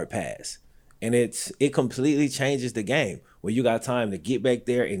 8-yard pass. And it completely changes the game when you got time to get back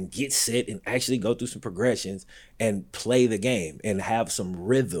there and get set and actually go through some progressions and play the game and have some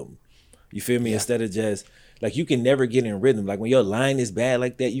rhythm. You feel me? Instead of just, like, you can never get in rhythm. Like, when your line is bad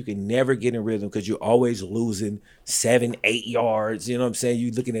like that, you can never get in rhythm because you're always losing 7-8 yards. You know what I'm saying?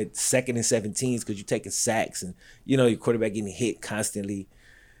 You're looking at 2nd and 17s because you're taking sacks and, your quarterback getting hit constantly.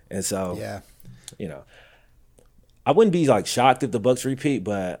 And so, Yeah. I wouldn't be, like, shocked if the Bucks repeat,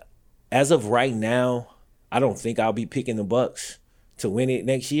 but as of right now, I don't think I'll be picking the Bucks to win it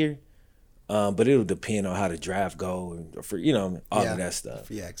next year. But it'll depend on how the draft go and for all Yeah. of that stuff.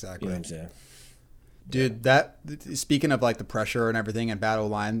 Yeah, exactly. You know what I'm saying? Dude, that speaking of like the pressure and everything and battle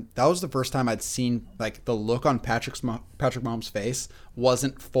line, that was the first time I'd seen like the look on Patrick Mahomes' face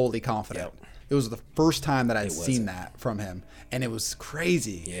wasn't fully confident. Yep. It was the first time that I'd It seen wasn't. that from him, and it was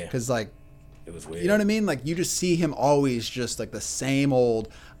crazy. Yeah. Because like, It was weird. you know what I mean? Like you just see him always just like the same old.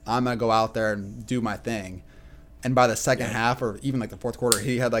 I'm gonna go out there and do my thing, and by the second half or even like the fourth quarter,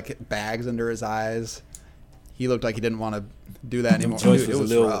 he had like bags under his eyes. He looked like he didn't want to do that anymore. Joyce Dude,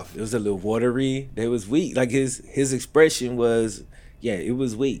 was it was rough. It was a little watery. It was weak. Like his expression was, it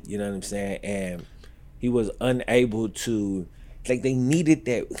was weak. You know what I'm saying? And he was unable to, like, they needed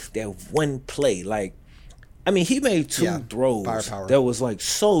that one play. Like, I mean, he made two throws firepower. that was like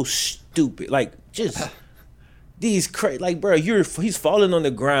so stupid. Like, just these crazy. Like, bro, he's falling on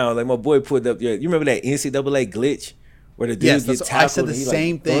the ground. Like my boy put up. You remember that NCAA glitch? Where the dude Yes, gets that's, tackled I said the and he,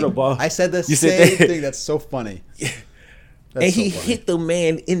 same like, throw the thing. ball. I said the You said same that? thing. That's so funny. That's And he so funny. hit the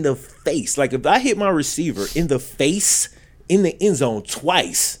man in the face. Like, if I hit my receiver in the face in the end zone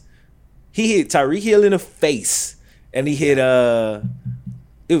twice, he hit Tyreek Hill in the face, and he hit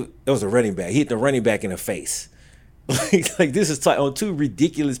it was a running back. He hit the running back in the face. Like this is on two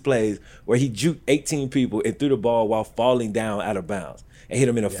ridiculous plays where he juked 18 people and threw the ball while falling down out of bounds and hit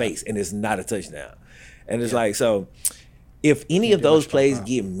him in the face, and it's not a touchdown. And it's like, so if any of those plays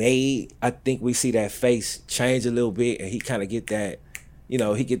get made, I think we see that face change a little bit, and he kind of get that,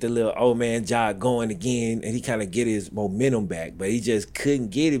 he get the little old man jog going again, and he kind of get his momentum back. But he just couldn't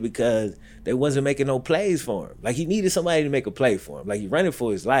get it because they wasn't making no plays for him. Like, he needed somebody to make a play for him. Like, he running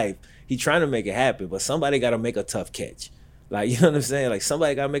for his life. He trying to make it happen, but somebody got to make a tough catch. Like, you know what I'm saying? Like,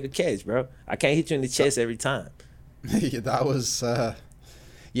 somebody got to make a catch, bro. I can't hit you in the chest every time. That was, like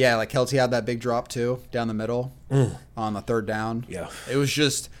Kelce had that big drop too down the middle on the third down. Yeah. It was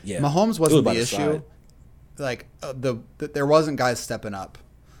just Yeah. Mahomes It was wasn't about the a issue. slide. Like there wasn't guys stepping up.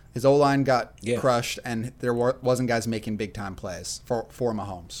 His O line got Yeah. crushed, and there wasn't guys making big time plays for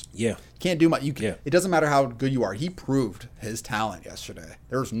Mahomes. Yeah. You can't do much. Yeah. It doesn't matter how good you are. He proved his talent yesterday.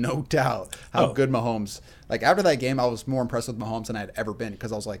 There's no doubt how Oh. good Mahomes. Like after that game, I was more impressed with Mahomes than I'd ever been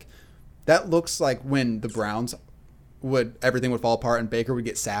because I was like, that looks like when the Browns everything would fall apart and Baker would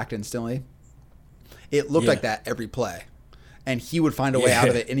get sacked instantly. It looked Yeah. like that every play, and he would find a way out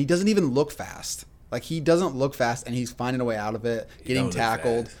of Yeah. it. And he doesn't even look fast. Like he doesn't look fast, and he's finding a way out of it, getting don't look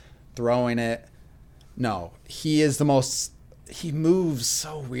tackled, fast. throwing it. No, he is the most. He moves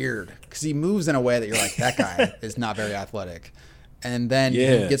so weird because he moves in a way that you're like, that guy is not very athletic, and then he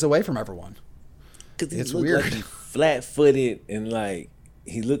Yeah. gets away from everyone. Because he It's looked weird. like he flat-footed and like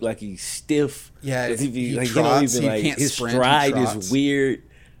he looked like he's stiff. Yeah, 'Cause he like, trots, even he like can't his sprint, he stride trots. is weird.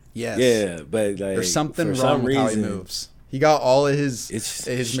 Yes. Yeah, but like There's something for wrong some with how he reason, moves. He got all of his It's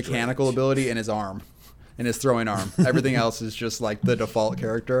mechanical strange. ability in his arm, in his throwing arm. Everything else is just like the default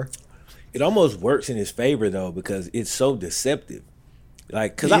character. It almost works in his favor though because it's so deceptive.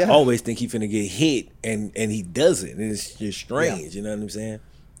 Like, cause I always think he finna get hit, and he doesn't. And it's just strange. You know what I'm saying?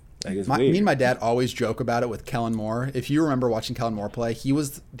 Like, it's weird. Me and my dad always joke about it with Kellen Moore. If you remember watching Kellen Moore play, he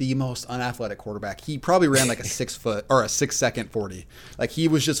was the most unathletic quarterback. He probably ran like a 6 foot or a 6 second 40. Like, he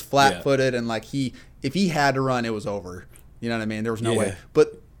was just flat footed, and like if he had to run, it was over. You know what I mean? There was no way.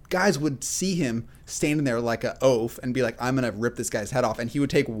 But guys would see him standing there like an oaf and be like, I'm going to rip this guy's head off. And he would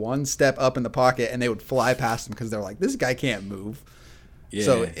take one step up in the pocket and they would fly past him because they're like, this guy can't move. Yeah,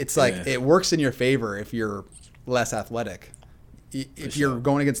 so it's like it works in your favor if you're less athletic. If you're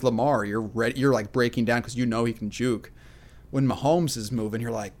going against Lamar, you're like breaking down because you know he can juke. When Mahomes is moving,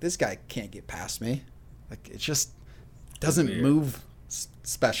 you're like, this guy can't get past me. Like, it just doesn't move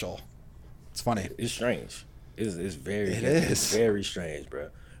special. It's funny. It's strange. It's very strange, bro.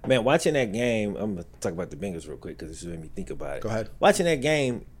 Man, watching that game, I'm going to talk about the Bengals real quick because this made me think about it. Go ahead. Watching that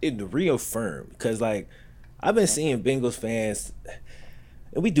game, it reaffirmed because, like, I've been seeing Bengals fans,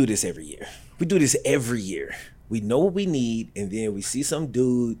 and we do this every year. We know what we need, and then we see some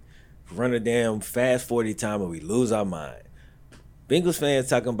dude run a damn fast 40 time, and we lose our mind. Bengals fans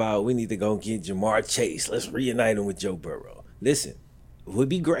talking about we need to go get Jamar Chase. Let's reunite him with Joe Burrow. Listen, it would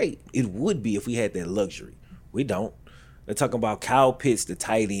be great. It would be if we had that luxury. We don't. They're talking about Kyle Pitts, the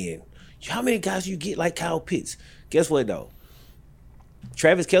tight end. How many guys you get like Kyle Pitts? Guess what, though?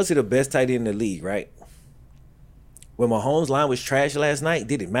 Travis Kelce, the best tight end in the league, right? When Mahomes' line was trash last night,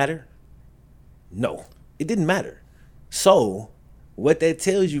 did it matter? No. It didn't matter. So, what that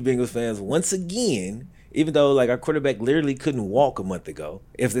tells you, Bengals fans, once again, even though like our quarterback literally couldn't walk a month ago,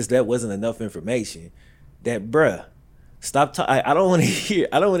 if that wasn't enough information, that bruh, stop talking. I don't want to hear.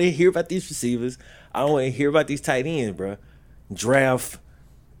 I don't want to hear about these receivers. I don't want to hear about these tight ends, bruh. Draft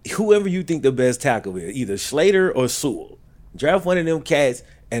whoever you think the best tackle is, either Slater or Sewell. Draft one of them cats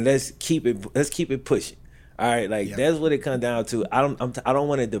and let's keep it pushing. All right, like that's what it comes down to. I don't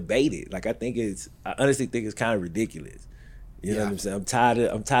want to debate it. Like I honestly think it's kind of ridiculous. You know what I'm saying?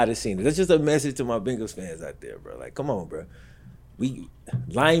 I'm tired of seeing it. That's just a message to my Bengals fans out there, bro. Like, come on, bro. We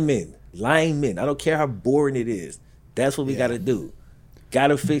linemen. I don't care how boring it is. That's what we got to do. Got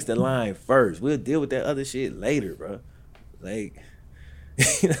to fix the line first. We'll deal with that other shit later, bro. Like,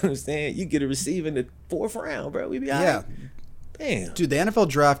 you know what I'm saying? You get a receiver in the 4th round, bro. We be all right. Damn. Dude, the NFL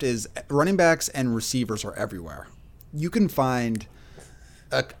draft is running backs and receivers are everywhere. You can find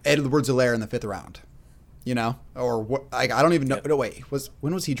Edwards-Helaire in the 5th round, you know, or what? I don't even know. No, wait,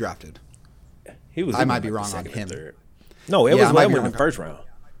 when was he drafted? He was. I might be wrong on him. No, it was in the 1st round.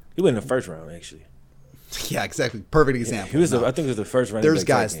 He went in the 1st round, actually. Yeah, exactly. Perfect example. He was. I think it was the 1st round. There's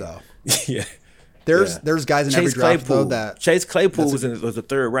guys though. Yeah. There's guys in every draft though that Chase Claypool was a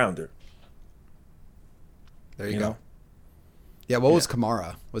 3rd rounder. There you go. Yeah, what was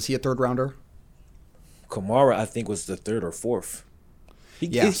Kamara? Was he a 3rd rounder? Kamara, I think, was the 3rd or 4th. He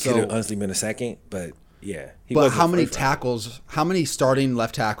could have honestly been a 2nd, but yeah. But how many tackles, how many starting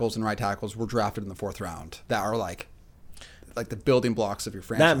left tackles and right tackles were drafted in the 4th round that are like the building blocks of your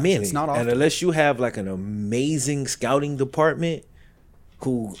franchise? Not many. It's not often. And unless you have like an amazing scouting department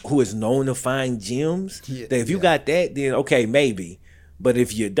who is known to find gems, that if you got that, then okay, maybe. But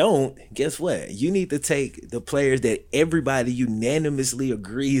if you don't, guess what? You need to take the players that everybody unanimously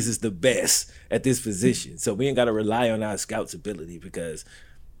agrees is the best at this position. So we ain't got to rely on our scouts' ability because,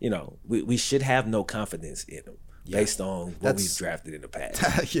 you know, we should have no confidence in them based on what we've drafted in the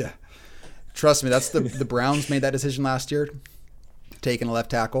past. Yeah. Trust me, that's the Browns made that decision last year, taking a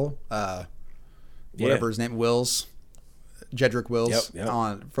left tackle, whatever his name, Jedrick Wills,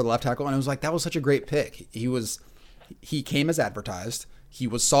 for the left tackle. And it was like, that was such a great pick. He came as advertised. He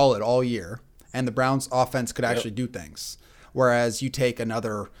was solid all year, and the Browns' offense could actually do things. Whereas you take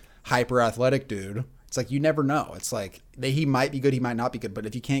another hyper-athletic dude, it's like you never know. It's like he might be good, he might not be good, but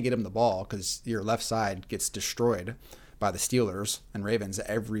if you can't get him the ball because your left side gets destroyed by the Steelers and Ravens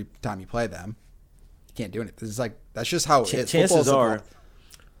every time you play them, you can't do anything. It's like that's just how it is. Chances are,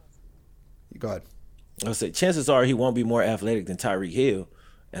 go ahead. I'll say chances are he won't be more athletic than Tyreek Hill.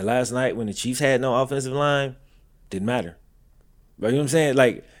 And last night when the Chiefs had no offensive line, didn't matter. You know what I'm saying?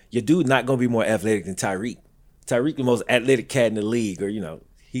 Like, your dude not going to be more athletic than Tyreek. Tyreek the most athletic cat in the league, or, you know,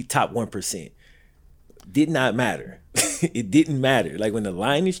 he top 1%. Did not matter. It didn't matter. Like, when the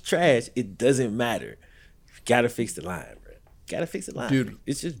line is trash, it doesn't matter. You got to fix the line, bro. Got to fix the line. Dude,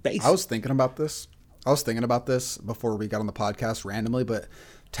 it's just basic. I was thinking about this before we got on the podcast randomly, but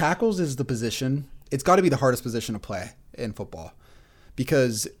tackles is the position. It's got to be the hardest position to play in football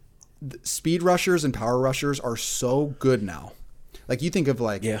because speed rushers and power rushers are so good now. Like you think of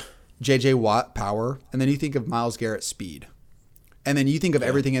J.J. Watt power, and then you think of Myles Garrett speed, and then you think of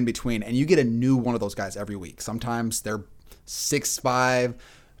everything in between, and you get a new one of those guys every week. Sometimes they're 6'5",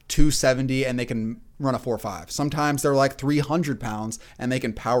 270, and they can run a 4.5. Sometimes they're like 300 pounds and they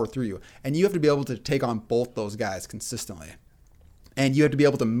can power through you. And you have to be able to take on both those guys consistently. And you have to be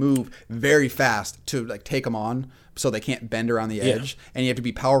able to move very fast to like take them on so they can't bend around the edge. And you have to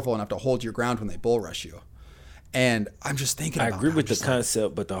be powerful enough to hold your ground when they bull rush you. And I'm just thinking about I agree with the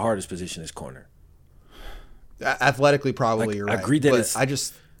concept, but the hardest position is corner. Athletically, probably like, you're right. I agree that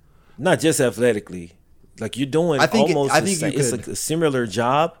it's not just athletically. Like you're doing it's like a similar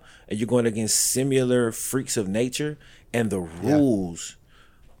job, and you're going against similar freaks of nature, and the rules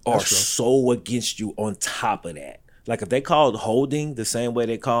are so against you on top of that. Like if they called holding the same way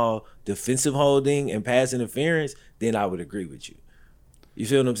they call defensive holding and pass interference, then I would agree with you. You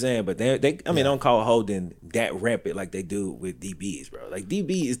feel what I'm saying? But they don't call holding that rampant like they do with DBs, bro. Like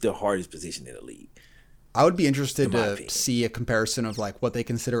DB is the hardest position in the league. I would be interested to see a comparison of like what they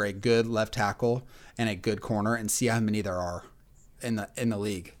consider a good left tackle and a good corner, and see how many there are in the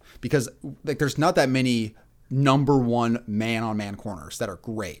league. Because like there's not that many number one man-on-man corners that are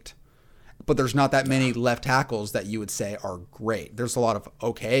great. But there's not that many left tackles that you would say are great. There's a lot of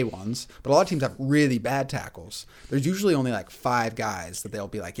okay ones, but a lot of teams have really bad tackles. There's usually only like 5 guys that they'll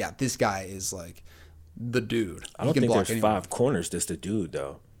be like, yeah, this guy is like the dude. I don't think there's 5 corners that's the dude,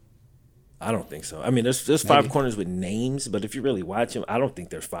 though. I don't think so. I mean, there's 5 corners with names, but if you really watch them, I don't think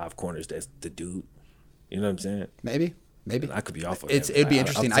there's 5 corners that's the dude. You know what I'm saying? Maybe. I could be off of it. It'd be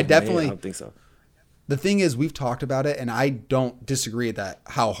interesting. I don't think so. The thing is, we've talked about it, and I don't disagree that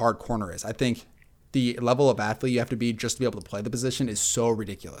how hard corner is. I think the level of athlete you have to be just to be able to play the position is so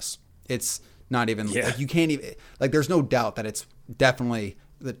ridiculous. It's not even like you can't even like. There's no doubt that it's definitely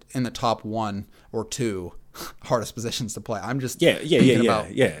in the top 1 or 2 hardest positions to play. I'm just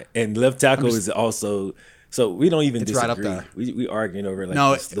yeah. And left tackle is also. So we don't even disagree. Right up there. We arguing over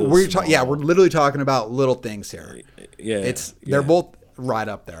like we're literally talking about little things here. Yeah, they're both right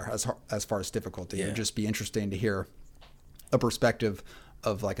up there as far as difficulty. It'd just be interesting to hear a perspective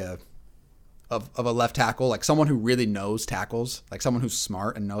of like a left tackle, like someone who really knows tackles, like someone who's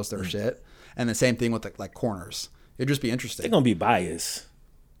smart and knows their shit. And the same thing with like corners. It'd just be interesting. They're gonna be biased.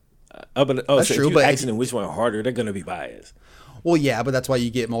 That's true. If you're asking them which one harder, they're gonna be biased. Well, yeah, but that's why you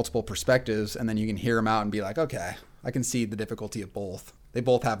get multiple perspectives, and then you can hear them out and be like, okay, I can see the difficulty of both. They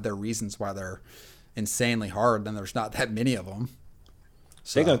both have their reasons why they're insanely hard, and there's not that many of them.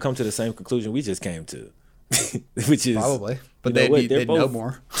 So, they're going to come to the same conclusion we just came to, which is... Probably, but they'd know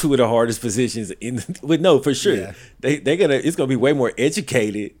more. 2 of the hardest positions for sure. Yeah. It's going to be way more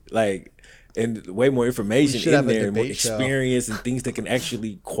educated, like, and way more information in there, and more experience and things that can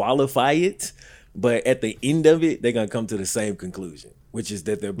actually qualify it. But at the end of it, they're gonna come to the same conclusion, which is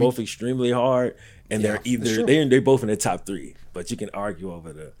that they're both extremely hard, and they're both in the top 3. But you can argue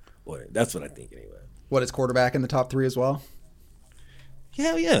over the order. That's what I think anyway. What is quarterback in the top 3 as well?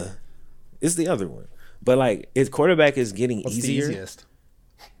 Hell yeah, it's the other one. But like, its quarterback is getting easier. The easiest?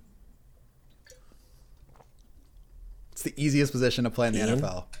 It's the easiest position to play in the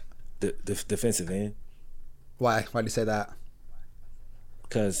NFL. The defensive end. Why? Why do you say that?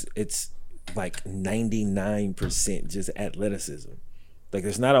 Because it's like 99% just athleticism. Like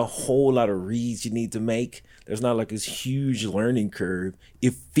there's not a whole lot of reads you need to make. There's not like this huge learning curve.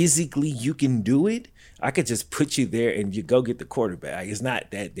 If physically you can do it, I could just put you there and you go get the quarterback. It's not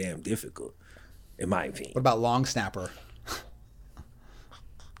that damn difficult, in my opinion. What about long snapper?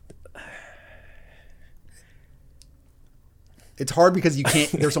 It's hard because you can't.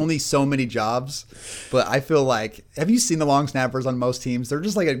 There's only so many jobs, but I feel like, have you seen the long snappers on most teams? They're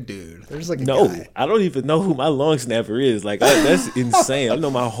just like a dude. They're just like a guy. I don't even know who my long snapper is. Like that's insane. I know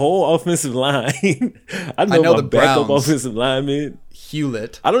my whole offensive line. I know my backup offensive lineman,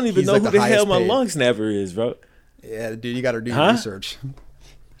 Hewlett. I don't even know who the hell my long snapper is, bro. Yeah, dude, you got to do research.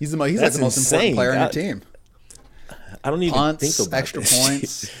 He's like the most important player on your team. I don't even think about extra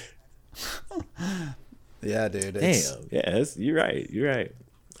points. Yeah, dude. You're right.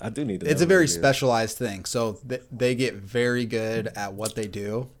 I do need to know. It's a very specialized thing. So they get very good at what they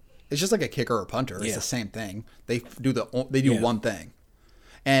do. It's just like a kicker or punter. It's the same thing. They do one thing.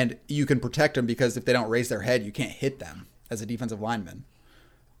 And you can protect them because if they don't raise their head, you can't hit them as a defensive lineman.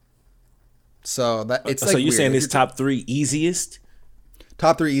 So it's like, so you're saying it's top 3 easiest?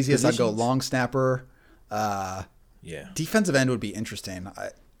 Top 3 easiest. I'd go long snapper. Yeah. Defensive end would be interesting.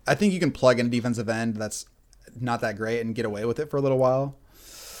 I think you can plug in a defensive end that's not that great and get away with it for a little while.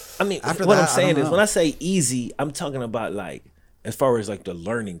 I mean, what I'm saying is when I say easy, I'm talking about like as far as like the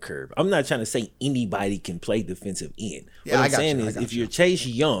learning curve. I'm not trying to say anybody can play defensive end. What I'm saying is if you're Chase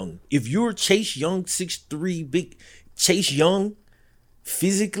Young, 6'3", big Chase Young,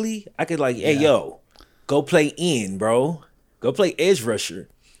 physically, I could like, hey, yo, Go play in, bro. Go play edge rusher.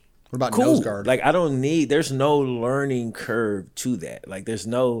 What about Cool. nose guard? Like there's no learning curve to that. Like there's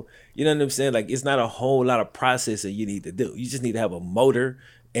no, you know what I'm saying? Like it's not a whole lot of processing you need to do. You just need to have a motor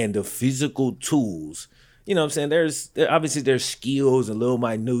and the physical tools. You know what I'm saying? Obviously there's skills and little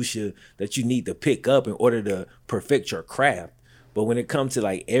minutia that you need to pick up in order to perfect your craft. But when it comes to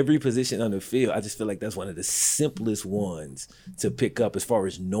like every position on the field, I just feel like that's one of the simplest ones to pick up as far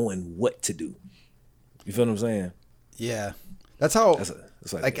as knowing what to do. You feel what I'm saying? Yeah. That's how, That's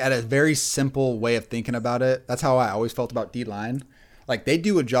like at a very simple way of thinking about it, that's how I always felt about D-line. Like they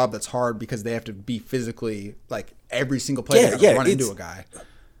do a job that's hard because they have to be physically, like every single play they gotta run into a guy.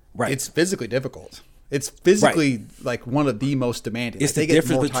 Right. It's physically difficult. It's physically like one of the most demanding. It's like, the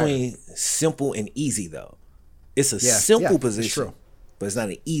difference between simple and easy, though. It's a simple position, true. but it's not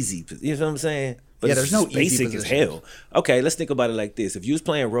an easy position. You know what I'm saying? But Yeah, it's there's no easy basic as position. hell. Okay, let's think about it like this. If you was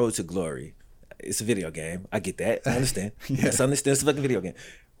playing Road to Glory, it's a video game. I get that. I understand. Yes, I understand. It's a fucking video game.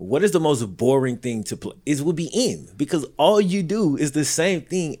 What is the most boring thing to play? It would be in, because all you do is the same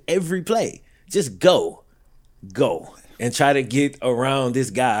thing every play. Just go, and try to get around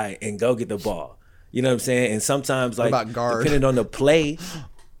this guy and go get the ball. You know what I'm saying? And sometimes, like, about guard? depending on the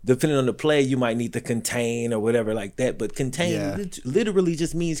play, you might need to contain or whatever like that. But contain literally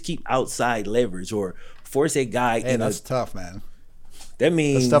just means keep outside leverage or force a guy. Hey, that's tough, man. That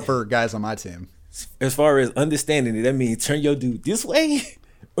means That's tough for guys on my team. as far as understanding it, that means turn your dude this way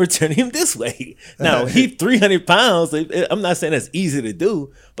or turn him this way. Now, he's 300 pounds. I'm not saying that's easy to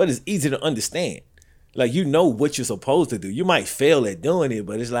do, but it's easy to understand. Like, you know what you're supposed to do. You might fail at doing it,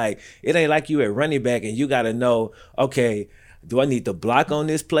 but it's like, it ain't like you at running back and you got to know, okay, do I need to block on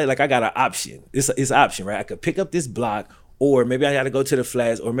this play? Like, I got an option. It's an option, right? I could pick up this block, or maybe I got to go to the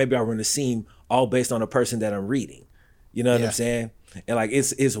flats, or maybe I run a seam, all based on the person that I'm reading. You know what I'm saying? And like,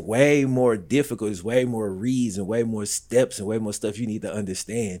 it's way more difficult. It's way more reads and way more steps and way more stuff you need to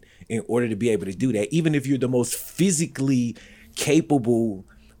understand in order to be able to do that. Even if you're the most physically capable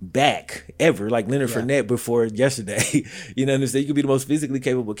back ever, like Leonard Fournette before yesterday. You know what I'm saying? You could be the most physically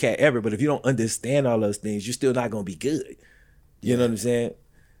capable cat ever, but if you don't understand all those things, you're still not going to be good. You know what I'm saying?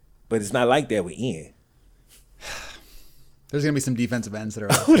 But it's not like that with Ian. There's gonna be some defensive ends that are.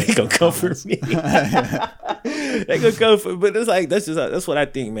 Oh, they gonna come for me. They gonna come for, but it's like that's what I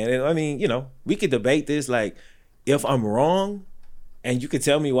think, man. And I mean, you know, we could debate this. Like, if I'm wrong, and you could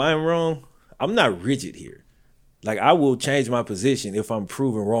tell me why I'm wrong, I'm not rigid here. Like, I will change my position if I'm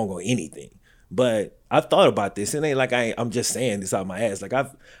proven wrong on anything. But I've thought about this. It ain't like I'm just saying this out my ass. Like,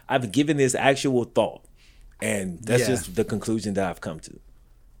 I've given this actual thought, and that's just the conclusion that I've come to.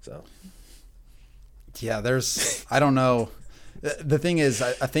 So, yeah, I don't know. The thing is,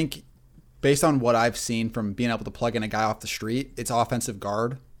 I think based on what I've seen from being able to plug in a guy off the street, it's offensive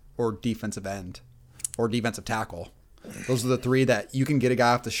guard or defensive end or defensive tackle. Those are the three that you can get a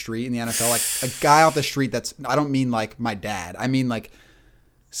guy off the street in the NFL. Like a guy off the street I don't mean like my dad. I mean like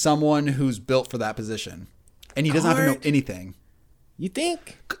someone who's built for that position. And he doesn't have to know anything. You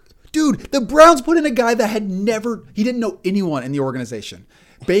think? Dude, the Browns put in a guy that he didn't know anyone in the organization.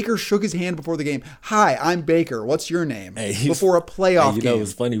 Baker shook his hand before the game. Hi, I'm Baker. What's your name? Before a playoff game. You know, it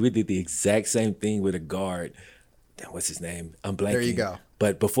was funny. We did the exact same thing with a guard. What's his name? I'm blanking. There you go.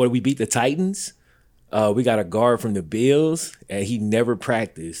 But before we beat the Titans, we got a guard from the Bills, and he never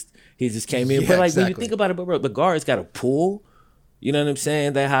practiced. He just came in. But like, when you think about it, bro, the guard's got to pull. You know what I'm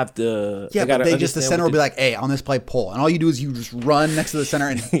saying? They have to. Yeah, but the center will be like, hey, on this play, pull. And all you do is you just run next to the center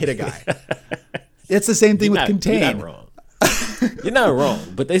and hit a guy. It's the same thing with contain. You're not wrong. You're not wrong,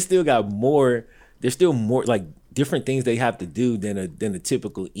 but they still got more. There's still more like different things they have to do than a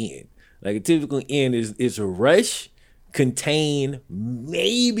typical end. Like a typical end is a rush, contain,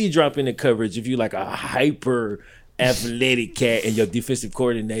 maybe drop into coverage if you like a hyper athletic cat and your defensive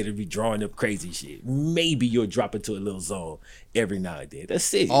coordinator be drawing up crazy shit. Maybe you'll drop into a little zone every now and then.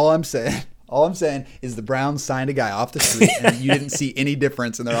 That's it. All I'm saying is the Browns signed a guy off the street and you didn't see any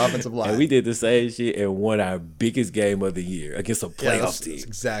difference in their offensive line. And we did the same shit and won our biggest game of the year against a playoff team.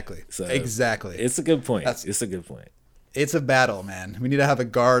 Exactly. So exactly. It's a good point. It's a good point. It's a battle, man. We need to have a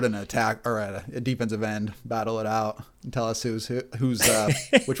guard and an attack or a defensive end battle it out and tell us who's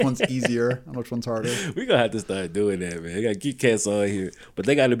which one's easier and which one's harder. We're gonna have to start doing that, man. We gotta get cats on here, but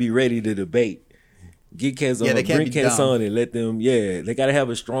they gotta be ready to debate. Get cats on, bring cats on, and let them. Yeah, they gotta have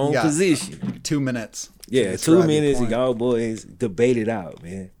a strong position. 2 minutes. Yeah, 2 minutes, and y'all boys debate it out,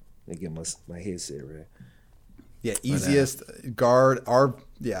 man. Let me get my headset right. Yeah, easiest guard.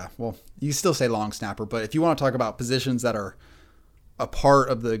 Well, you still say long snapper, but if you want to talk about positions that are a part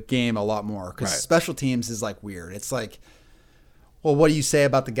of the game a lot more, because special teams is like weird. It's like Well, what do you say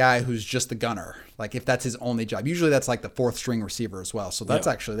about the guy who's just the gunner? Like if that's his only job, usually that's like the fourth string receiver as well. So that's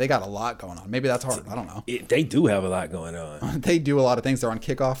actually, they got a lot going on. Maybe that's hard. I don't know. They do have a lot going on. They do a lot of things. They're on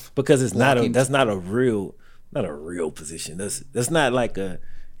kickoff because it's blocking. That's not a real position. That's not like a,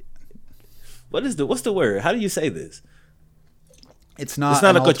 what's the word? How do you say this? It's not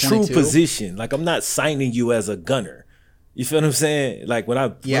like a true position. Like I'm not signing you as a gunner. You feel what I'm saying? Like when I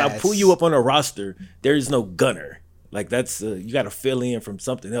pull you up on a roster, there is no gunner. Like that's you got to fill in from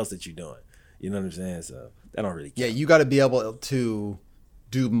something else that you're doing. You know what I'm saying? So that don't really count. Yeah, you got to be able to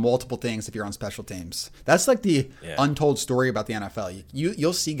do multiple things if you're on special teams. That's like the untold story about the NFL.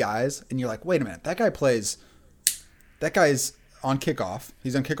 You'll see guys and you're like, wait a minute, that guy's on kickoff.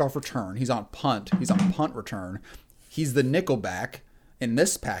 He's on kickoff return. He's on punt. He's on punt return. He's the nickelback in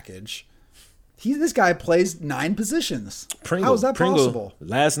this package. This guy plays 9 positions. How is that possible?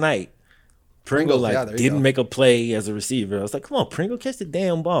 Last night, Pringle didn't make a play as a receiver. I was like, come on, Pringle, catch the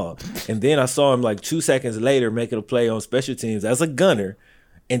damn ball. And then I saw him like 2 seconds later making a play on special teams as a gunner.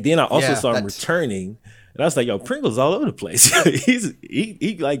 And then I also saw him returning. And I was like, yo, Pringle's all over the place.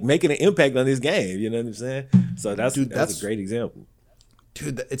 he like making an impact on this game. You know what I'm saying? So that's a great example.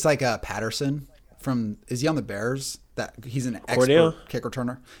 Dude, it's like Patterson is he on the Bears? That he's an expert kick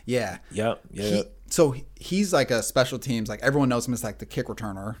returner. Yeah. Yep. So he's like a special teams, like everyone knows him as like the kick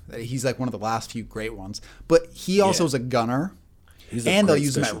returner. He's like one of the last few great ones. But he also is a gunner. And they'll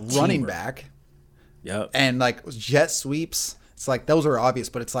use him at running back. Yep. And like jet sweeps. It's like those are obvious,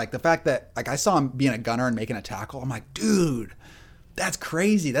 but it's like the fact that like I saw him being a gunner and making a tackle. I'm like, dude, that's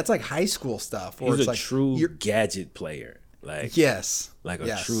crazy. That's like high school stuff. Or he's a true gadget player. Like a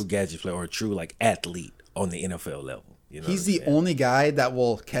true gadget player or a true like athlete on the NFL level. You know he's the only guy that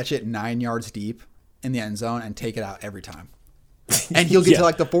will catch it 9 yards deep in the end zone and take it out every time. And he'll get to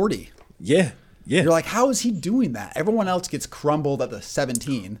like the 40. Yeah. You're like, how is he doing that? Everyone else gets crumbled at the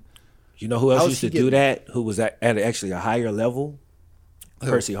 17. You know who else used to do that? Who was at actually a higher level?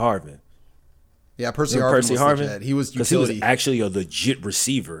 Percy Harvin. Yeah, Percy Harvin. Legit. He was utility. He was actually a legit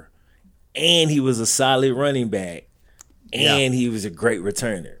receiver. And he was a solid running back. And he was a great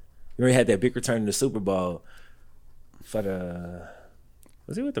returner. You know, he had that big return in the Super Bowl for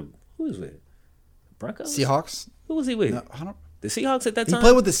who was with? Broncos? Seahawks? Who was he with? No, I don't. The Seahawks at that time? He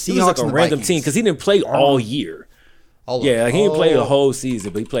played with the Seahawks. He was like a random team because he didn't play all year. He didn't play the whole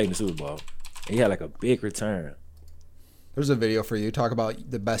season, but he played in the Super Bowl. And he had like a big return. There's a video for you. Talk about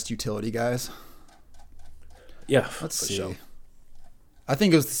the best utility guys. Yeah, let's see. Sure. I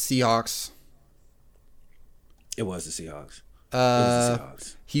think it was the Seahawks. It was the Seahawks.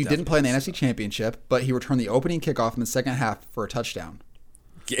 He didn't play in the NFC Championship, but he returned the opening kickoff in the second half for a touchdown.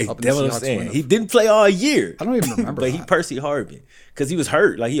 That's what I'm saying. He didn't play all year. I don't even remember. But he Percy Harvin because he was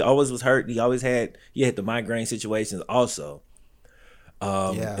hurt. Like he always was hurt. He had the migraine situations also.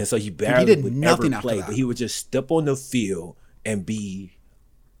 And so he barely would ever play. But he would just step on the field and be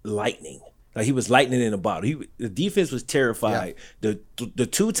lightning. Like he was lightning in a bottle. The defense was terrified. Yeah. The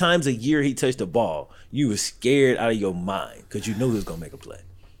 2 times a year he touched the ball, you was scared out of your mind because you knew he was gonna make a play.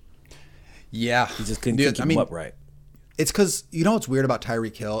 Yeah, he just couldn't keep him upright. It's because you know what's weird about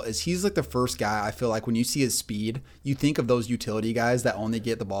Tyreek Hill is he's like the first guy I feel like when you see his speed, you think of those utility guys that only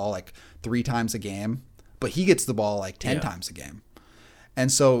get the ball like 3 times a game, but he gets the ball like 10 times a game. And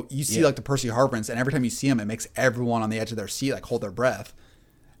so you see like the Percy Harvins, and every time you see him, it makes everyone on the edge of their seat like hold their breath.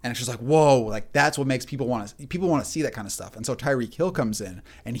 And it's just like, whoa, like that's what makes people want to see that kind of stuff. And so Tyreek Hill comes in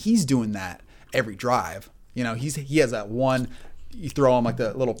and he's doing that every drive. You know, he has that one, you throw him like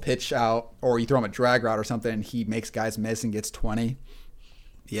the little pitch out or you throw him a drag route or something and he makes guys miss and gets 20.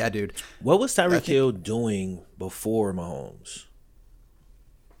 Yeah, dude. What was Tyreek Hill doing before Mahomes?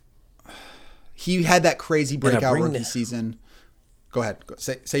 He had that crazy breakout rookie season. Go ahead.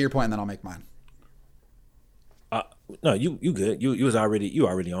 Say your point and then I'll make mine. No, you good. You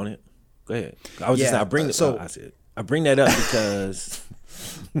already on it. Go ahead. I was just I bring that up because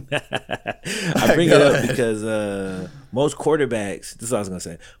most quarterbacks. This is what I was gonna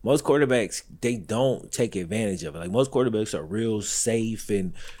say. Most quarterbacks they don't take advantage of it. Like most quarterbacks are real safe.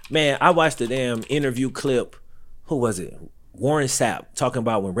 And man, I watched the damn interview clip. Who was it? Warren Sapp talking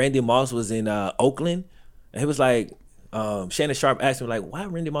about when Randy Moss was in Oakland, and he was like. Shannon Sharp asked him like, why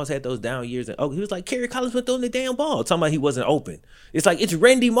Randy Moss had those down years? And he was like, Kerry Collins went throwing the damn ball. Talking about he wasn't open. It's like, it's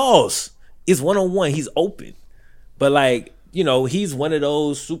Randy Moss. It's 1-on-1. He's open. But like, you know, he's one of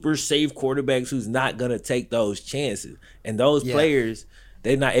those super safe quarterbacks who's not going to take those chances. And those players,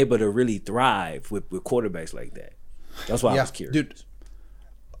 they're not able to really thrive with quarterbacks like that. That's why I was curious. Dude,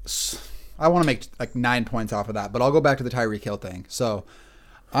 I want to make like 9 points off of that, but I'll go back to the Tyreek Hill thing. So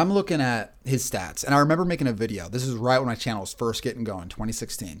I'm looking at his stats, and I remember making a video. This is right when my channel was first getting going,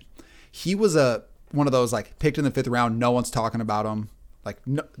 2016. He was one of those like picked in the 5th round. No one's talking about him. Like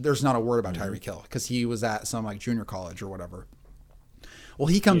no, there's not a word about Tyreek Hill because he was at some like junior college or whatever. Well,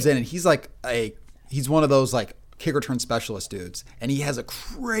 he comes in and he's like he's one of those like kick return specialist dudes, and he has a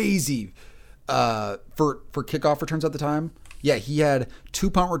crazy for kickoff returns at the time. Yeah, he had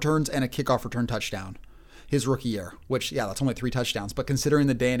 2 punt returns and a kickoff return touchdown his rookie year, which, that's only 3 touchdowns. But considering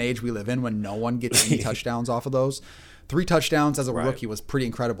the day and age we live in when no one gets any touchdowns off of those, 3 touchdowns as a rookie was pretty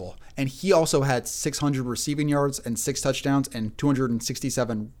incredible. And he also had 600 receiving yards and 6 touchdowns and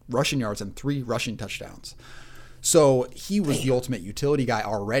 267 rushing yards and 3 rushing touchdowns. So he was the ultimate utility guy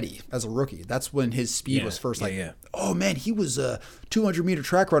already as a rookie. That's when his speed was first oh man, he was a 200-meter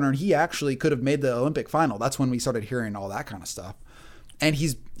track runner and he actually could have made the Olympic final. That's when we started hearing all that kind of stuff. And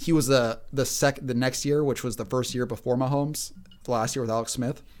he was the next year, which was the first year before Mahomes, the last year with Alex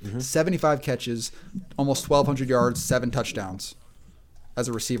Smith, 75 catches, almost 1,200 yards, 7 touchdowns as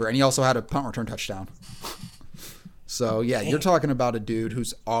a receiver. And he also had a punt return touchdown. So, you're talking about a dude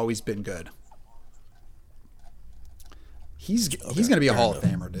who's always been good. He's going to be a Hall of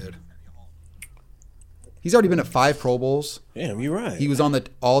Famer, dude. He's already been at 5 Pro Bowls. Damn, you're right. He was on the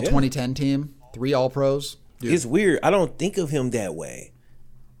All 2010 team, 3 All Pros. Dude. It's weird. I don't think of him that way.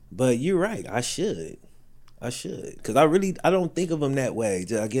 But you're right. I should. Because I don't think of him that way.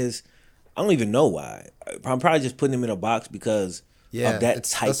 I guess I don't even know why. I'm probably just putting him in a box because of that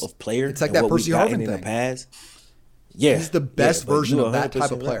type of player. It's like that Percy Harvin thing. In the past. Yeah. He's the best version of that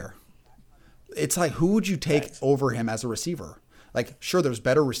type of player. It's like, who would you take over him as a receiver? Like, sure, there's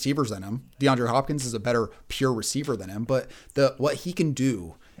better receivers than him. DeAndre Hopkins is a better pure receiver than him. But what he can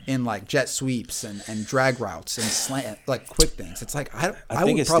do in like jet sweeps and drag routes and slant, like quick things. It's like, I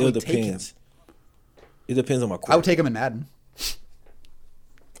think would probably take him. It depends on my quarterback. I would take him in Madden.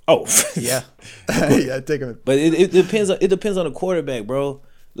 Oh. Yeah. I'd take him. But it depends on the quarterback, bro.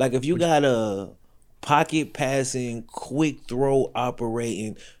 Like if you got a pocket passing, quick throw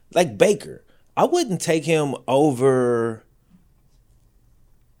operating, like Baker, I wouldn't take him over.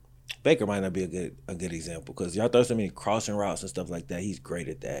 Baker might not be a good example because y'all throw so many crossing routes and stuff like that. He's great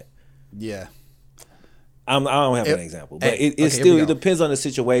at that. Yeah. I don't have an example, but it depends on the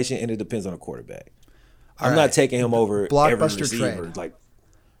situation and it depends on the quarterback. I'm not taking him over every receiver. Trade. Like,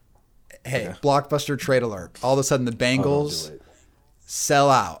 blockbuster trade alert! All of a sudden, the Bengals sell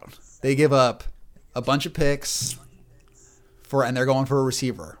out. They give up a bunch of picks and they're going for a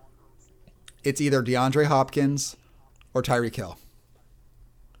receiver. It's either DeAndre Hopkins or Tyreek Hill.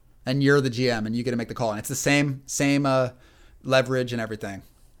 And you're the GM, and you get to make the call. And it's the same leverage and everything.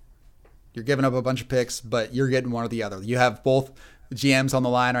 You're giving up a bunch of picks, but you're getting one or the other. You have both GMs on the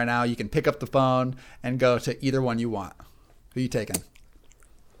line right now. You can pick up the phone and go to either one you want. Who are you taking?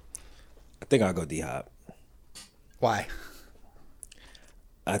 I think I'll go D-Hop. Why?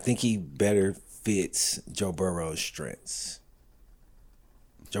 I think he better fits Joe Burrow's strengths.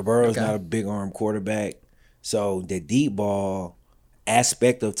 Joe Burrow's not a big arm quarterback, so the deep ball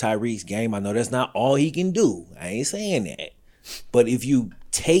aspect of Tyreek's game, I know that's not all he can do. I ain't saying that. But if you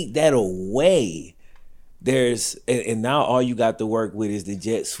take that away, and now all you got to work with is the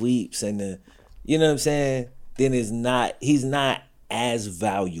jet sweeps and the, you know what I'm saying? Then he's not as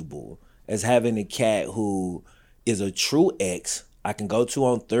valuable as having a cat who is a true X I can go to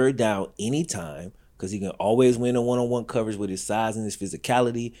on third down anytime because he can always win a one-on-one coverage with his size and his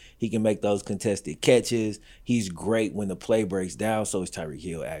physicality. He can make those contested catches. He's great when the play breaks down. So is Tyreek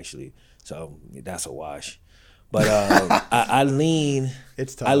Hill, actually. So that's a wash. But I lean.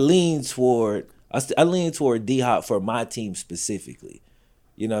 It's tough. I lean toward D-Hop for my team specifically.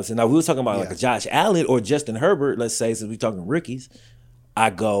 You know what I'm saying? Now, we were talking about like a Josh Allen or Justin Herbert, let's say, since we're talking rookies. I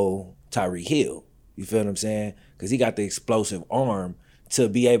go Tyreek Hill. You feel what I'm saying? Because he got the explosive arm to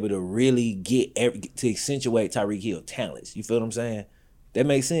be able to really to accentuate Tyreek Hill talents. You feel what I'm saying? That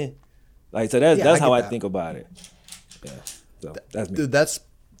makes sense? Like, so that's how I think about it. Yeah. So that's me. Dude, that's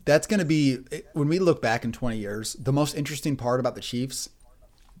going to be, when we look back in 20 years, the most interesting part about the Chiefs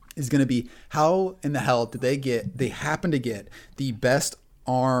is going to be how in the hell did they happen to get the best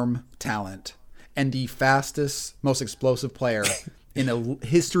arm talent and the fastest, most explosive player in the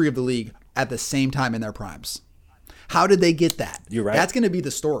history of the league at the same time in their primes. How did they get that? You're right. That's going to be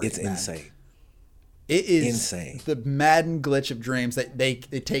the story. It's insane. It is insane. The Madden glitch of dreams that they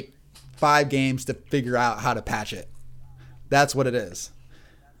take 5 games to figure out how to patch it. That's what it is.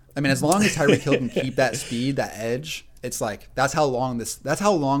 I mean, as long as Tyreek Hill can keep that speed, that edge, it's like that's how long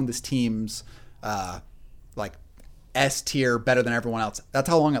this team's like S tier better than everyone else. That's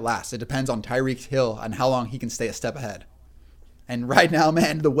how long it lasts. It depends on Tyreek Hill and how long he can stay a step ahead. And right now,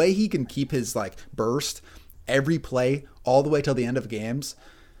 man, the way he can keep his like burst every play all the way till the end of games,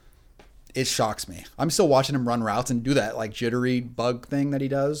 it shocks me. I'm still watching him run routes and do that like jittery bug thing that he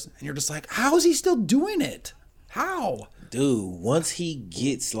does. And you're just like, how is he still doing it? How? Dude, once he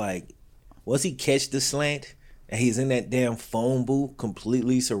catch the slant and he's in that damn phone booth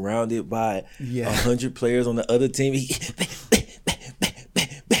completely surrounded by 100 players on the other team,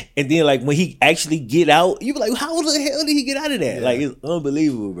 and then like when he actually get out, you be like, how the hell did he get out of that? Like, it's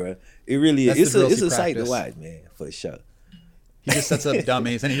unbelievable, bro. It really is. It's a sight to watch, man, for sure. He just sets up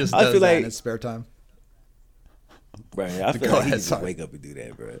dummies and he just does that in his spare time. Bro, I feel like he can just wake up and do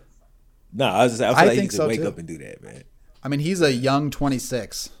that, bro. No, I feel like he can just wake up and do that, man. I mean, he's a young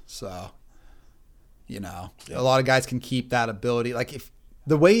 26, so a lot of guys can keep that ability. Like, if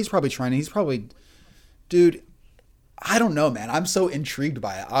the way he's probably training, dude, I don't know, man. I'm so intrigued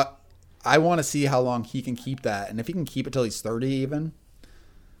by it. I want to see how long he can keep that, and if he can keep it till he's 30 even.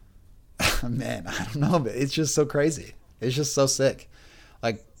 Man, I don't know, but it's just so crazy. It's just so sick.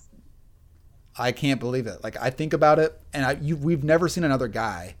 Like, I can't believe it. Like, I think about it, and we've never seen another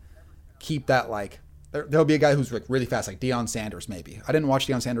guy keep that. Like, there'll be a guy who's like really fast, like Deion Sanders, maybe. I didn't watch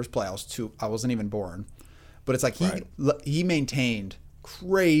Deion Sanders play. I wasn't even born. But it's like he maintained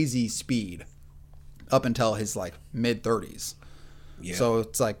crazy speed up until his like mid 30s. Yeah. So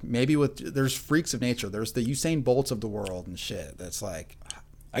it's like maybe there's freaks of nature. There's the Usain Bolts of the world and shit. That's like,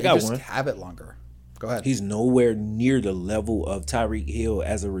 I got one. Have it longer. Go ahead. He's nowhere near the level of Tyreek Hill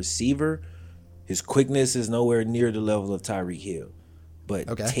as a receiver. His quickness is nowhere near the level of Tyreek Hill. But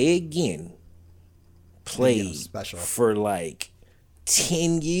Ted Ginn played for like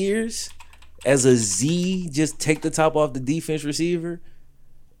 10 years as a Z, just take the top off the defense receiver.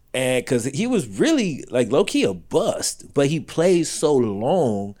 And because he was really like low-key a bust, but he played so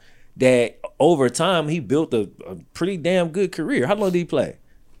long that over time he built a pretty damn good career. How long did he play?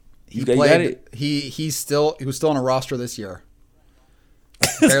 He played. He was still on a roster this year.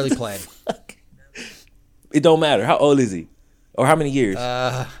 Barely played. It don't matter. How old is he? Or how many years?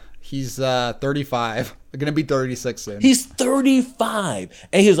 He's 35. Gonna be 36 soon. He's 35,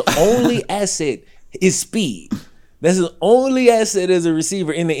 and his only asset is speed. That's his only asset as a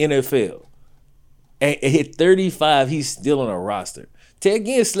receiver in the NFL. And at 35, he's still on a roster. Ted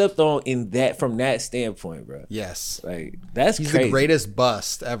Ginn slept on from that standpoint, bro. Yes, like that's he's crazy. The greatest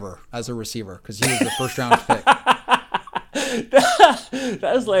bust ever as a receiver because he was the first round pick.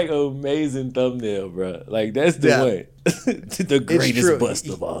 That's like an amazing thumbnail, bro. Like that's the one, the greatest bust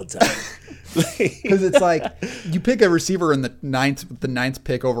of all time. Because it's like you pick a receiver in the ninth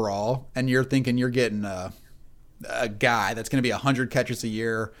pick overall, and you're thinking you're getting a guy that's going to be 100 catches a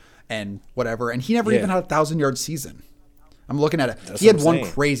year and whatever, and he never even had a 1,000-yard season. I'm looking at it. He had one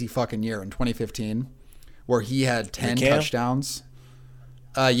crazy fucking year in 2015 where he had 10 touchdowns.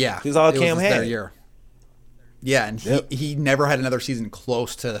 Yeah, he's all Cam had. Year. Yeah, and he never had another season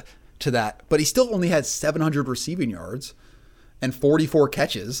close to that, but he still only had 700 receiving yards and 44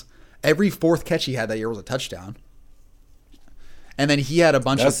 catches. Every fourth catch he had that year was a touchdown. And then he had a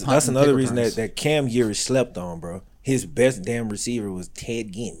bunch of That's another reason that Cam year is slept on, bro. His best damn receiver was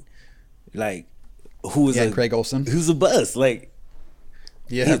Ted Ginn. Like, who was Craig Olsen. Who's a bust. Like,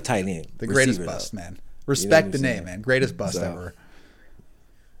 he's a tight end. The greatest bust, man. Respect the name, man. Greatest bust ever.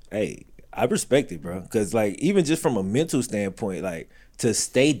 Hey, I respect it, bro. Because, like, even just from a mental standpoint, like, to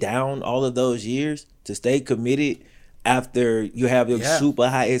stay down all of those years, to stay committed after you have your super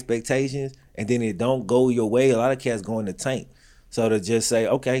high expectations and then it don't go your way, a lot of cats go in the tank. So to just say,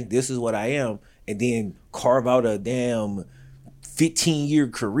 okay, this is what I am, and then carve out a damn 15-year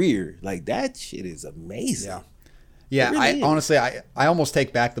career, like that shit is amazing. Yeah, really honestly, I almost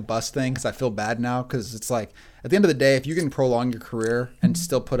take back the bust thing because I feel bad now because it's like at the end of the day, if you can prolong your career and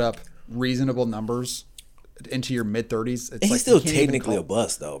still put up reasonable numbers into your mid-30s, it's he's still technically a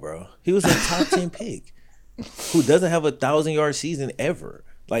bust though, bro. He was a top 10 pick who doesn't have a 1,000-yard season ever.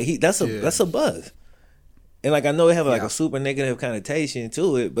 Like that's a buzz. And like I know it have like a super negative connotation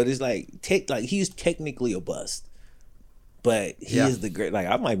to it, but it's like he's technically a bust. But he is the great. Like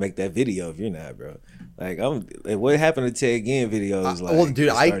I might make that video if you're not, bro. Like what happened to Ted Ginn video is like. Well, dude,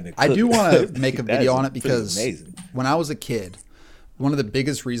 I do want to make a video on it because when I was a kid, one of the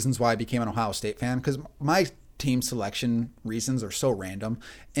biggest reasons why I became an Ohio State fan, because my team selection reasons are so random,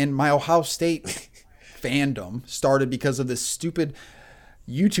 and my Ohio State fandom started because of this stupid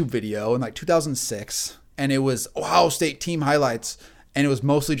YouTube video in like 2006, and it was Ohio State team highlights, and it was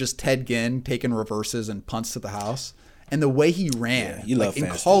mostly just Ted Ginn taking reverses and punts to the house. And the way he ran, like in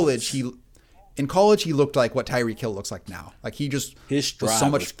college, in college, he looked like what Tyreek Hill looks like now. Like he just His was so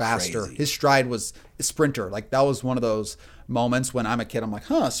stride much was faster. crazy. His stride was a sprinter. Like that was one of those moments when I'm a kid. I'm like,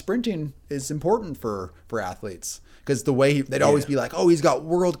 sprinting is important for athletes because the way they'd always be like, oh, he's got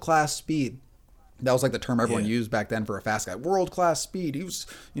world class speed. That was like the term everyone used back then for a fast guy. World class speed. He was,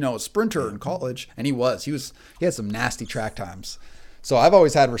 a sprinter in college, and he had some nasty track times. So I've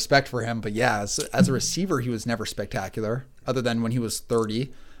always had respect for him. But yeah, as a receiver, he was never spectacular, other than when he was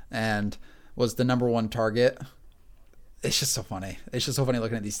 30 and was the number one target. It's just so funny. It's just so funny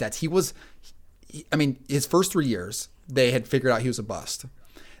looking at these stats. His first 3 years, they had figured out he was a bust.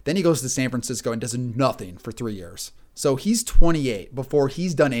 Then he goes to San Francisco and does nothing for 3 years. So he's 28 before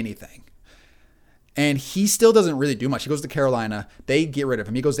he's done anything. And he still doesn't really do much. He goes to Carolina. They get rid of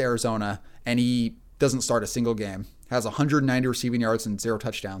him. He goes to Arizona, and he doesn't start a single game. Has 190 receiving yards and 0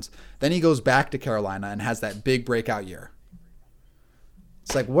 touchdowns. Then he goes back to Carolina and has that big breakout year.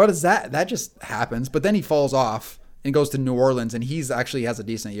 It's like, what is that? That just happens. But then he falls off and goes to New Orleans, and he's actually has a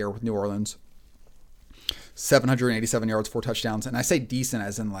decent year with New Orleans. 787 yards, 4 touchdowns. And I say decent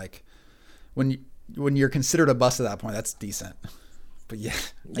as in like when you're considered a bust at that point, that's decent. But yeah.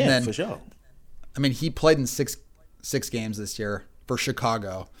 Yeah, then, for sure. He played in six games this year for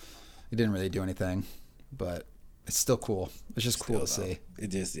Chicago. He didn't really do anything, but it's still cool. It's just cool to see.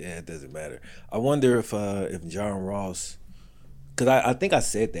 It doesn't matter. I wonder if John Ross, because I think I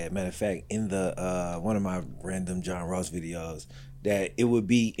said that, matter of fact, in the one of my random John Ross videos, that it would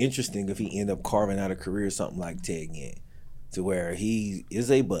be interesting if he ended up carving out a career something like Ted Ginn, to where he is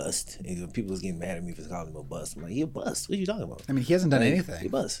a bust. And people was getting mad at me for calling him a bust. I'm like, he a bust. What are you talking about? He hasn't done anything. He a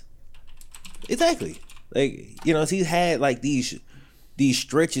bust. Exactly. Like, he's had like these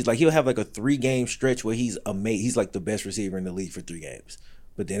stretches. Like he'll have like a 3-game stretch where he's amazing. He's like the best receiver in the league for 3 games.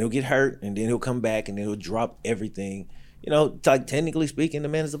 But then he'll get hurt, and then he'll come back, and then he'll drop everything. Like technically speaking, the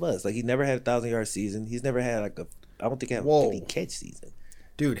man is a bust. Like he never had a 1,000-yard season. He's never had like I don't think he had a 50-catch season.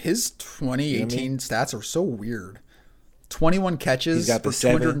 Dude, his 2018 stats are so weird. 21 catches He's got for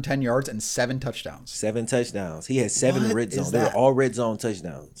 210 yards and 7 touchdowns. 7 touchdowns. He had 7 red zone. They were all red zone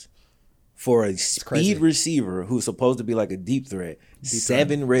touchdowns. For a speed receiver who's supposed to be like a deep threat,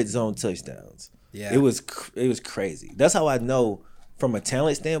 7 red zone touchdowns. Yeah, it was crazy. That's how I know from a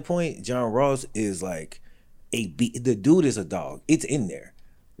talent standpoint, John Ross is like the dude is a dog. It's in there.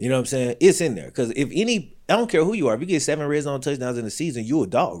 You know what I'm saying? It's in there because I don't care who you are. If you get 7 red zone touchdowns in a season, you a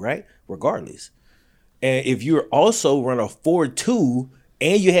dog, right? Regardless. And if you're also run a 4.2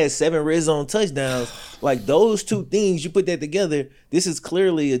 and you had 7 red zone touchdowns, like those two things, you put that together, this is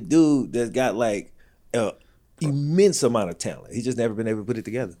clearly a dude that's got like an immense amount of talent. He's just never been able to put it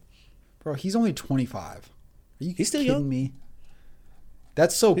together. Bro, he's only 25. Are you he's still kidding young. me?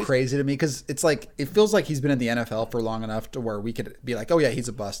 That's so crazy to me because it's like it feels like he's been in the NFL for long enough to where we could be like, oh yeah, he's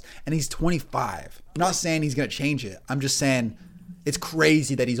a bust. And he's 25. I'm not saying he's going to change it. I'm just saying it's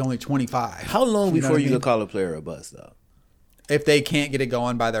crazy that he's only 25. How long before you could call a player a bust, though? If they can't get it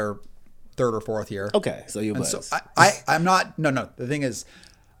going by their 3rd or 4th year. Okay, so you're bust. So I'm not. No. The thing is,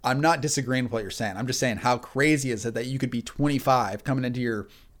 I'm not disagreeing with what you're saying. I'm just saying how crazy is it that you could be 25 coming into your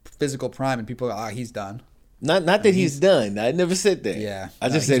physical prime and people go, he's done. Not that he's done. I never said that. Yeah, I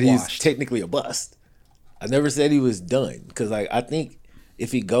just said he's technically a bust. I never said he was done because I think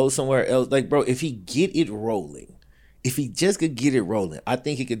if he goes somewhere else, like bro, if he get it rolling, if he just could get it rolling, I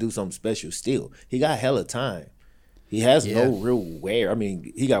think he could do something special. Still, he got hella time. He has no real wear. I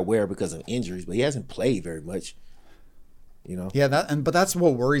mean, he got wear because of injuries, but he hasn't played very much. Yeah, but that's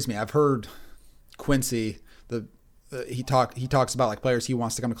what worries me. I've heard Quincy he talks about like players he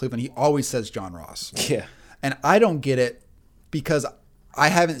wants to come to Cleveland. He always says John Ross. Yeah. And I don't get it because I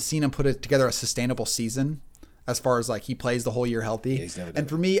haven't seen him put together a sustainable season as far as like he plays the whole year healthy. Yeah, and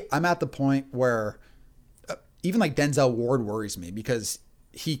for me, I'm at the point where even like Denzel Ward worries me because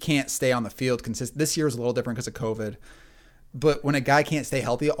he can't stay on the field consistent. This year is a little different because of COVID. But when a guy can't stay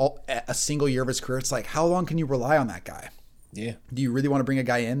healthy a single year of his career, it's like, how long can you rely on that guy? Yeah. Do you really want to bring a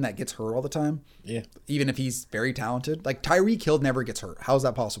guy in that gets hurt all the time? Yeah. Even if he's very talented? Like Tyreek Hill never gets hurt. How is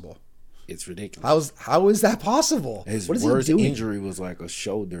that possible? It's ridiculous. How is that possible? His worst injury was like a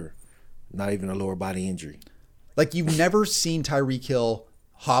shoulder, not even a lower body injury. Like you've never seen Tyreek Hill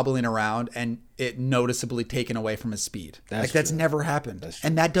hobbling around and it noticeably taken away from his speed. That's never happened.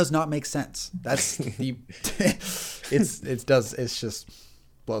 And that does not make sense. That's the it just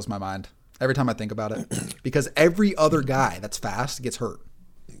blows my mind every time I think about it. Because every other guy that's fast gets hurt.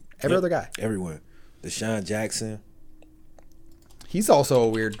 Every other guy. Everyone. Deshaun Jackson. He's also a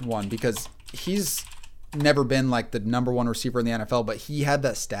weird one because he's never been like the number 1 receiver in the NFL, but he had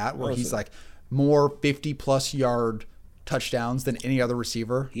that stat where he's like more 50-plus yard touchdowns than any other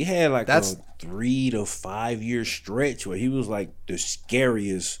receiver. He had like That's a 3 to 5 year stretch where he was like the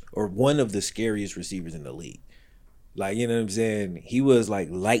scariest or one of the scariest receivers in the league. Like, you know what I'm saying? He was like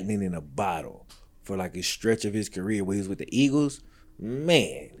lightning in a bottle for like a stretch of his career where he was with the Eagles.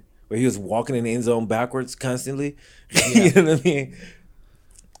 Man, where he was walking in the end zone backwards constantly. Yeah. You know what I mean?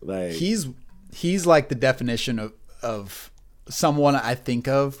 Like he's like the definition of someone I think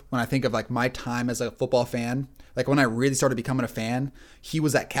of when I think of like my time as a football fan. Like when I really started becoming a fan, he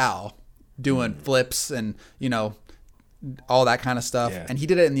was at Cal doing flips and, you know, all that kind of stuff. Yeah. And he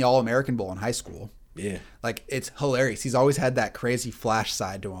did it in the All-American Bowl in high school. Yeah. Like, it's hilarious. He's always had that crazy flash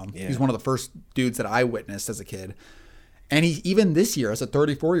side to him. Yeah. He's one of the first dudes that I witnessed as a kid. And he, even this year, as a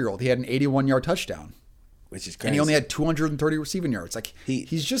 34-year-old, he had an 81-yard touchdown. Which is crazy. And he only had 230 receiving yards. Like,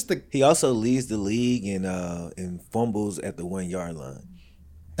 he's just the... He also leads the league in fumbles at the 1 yard line.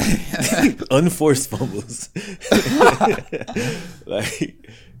 Unforced fumbles. Like,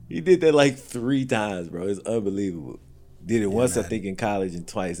 he did that like 3 times, bro. It's unbelievable. Did it once, man. I think, in college and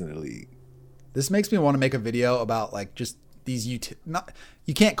twice in the league. This makes me want to make a video about like just these you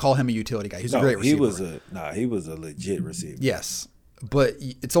can't call him a utility guy. He's a great receiver. He was a legit receiver. Yes. But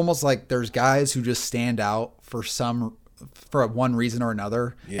it's almost like there's guys who just stand out for one reason or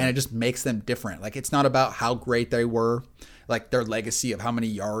another, and it just makes them different. Like, it's not about how great they were, like their legacy of how many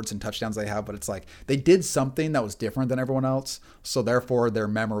yards and touchdowns they have, but it's like they did something that was different than everyone else, so therefore they're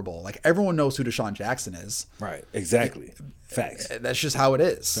memorable. Like, everyone knows who Deshaun Jackson is. Right. Exactly. Facts. That's just how it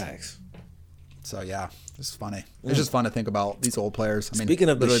is. Facts. So yeah, it's funny. It's just fun to think about these old players. I mean, speaking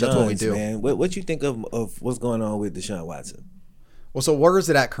of Deshaun, that's what we do. Man, what you think of what's going on with Deshaun Watson? Well, so where is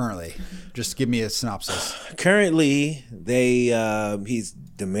it at currently? Just give me a synopsis. Currently, he's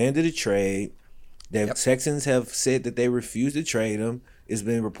demanded a trade. The Texans have said that they refuse to trade him. It's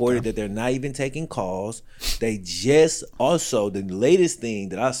been reported that they're not even taking calls. They just also, the latest thing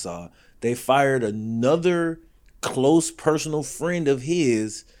that I saw, they fired another close personal friend of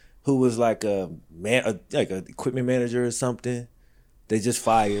his who was like an equipment manager or something. They just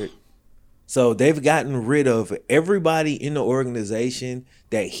fired. So they've gotten rid of everybody in the organization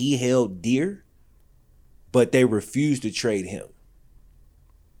that he held dear, but they refuse to trade him.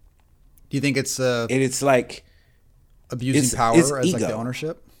 Do you think it's and it's like abusing power as ego. Like the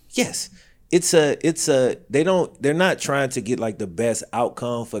ownership? Yes. They're not trying to get like the best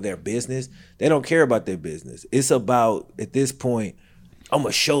outcome for their business. They don't care about their business. It's about, at this point, I'm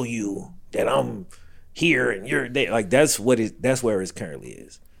gonna show you that I'm here and you're there. Like, that's where it currently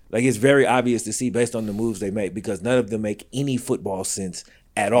is. Like, it's very obvious to see based on the moves they make, because none of them make any football sense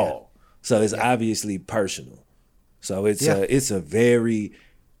at all. So it's obviously personal. So it's a very,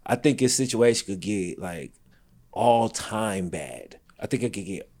 I think his situation could get like all time bad. I think it could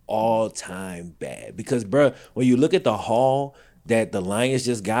get all time bad because, bro, when you look at the haul that the Lions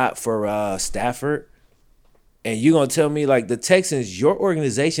just got for Stafford, and you're going to tell me, like, the Texans, your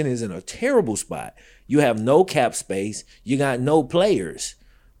organization is in a terrible spot. You have no cap space. You got no players.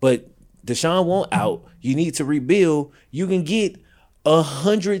 But Deshaun won't out. You need to rebuild. You can get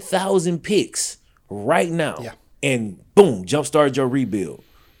 100,000 picks right now. Yeah. And boom, jumpstart your rebuild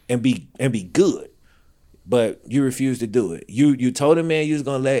and be good. But you refuse to do it. You told him, man, you was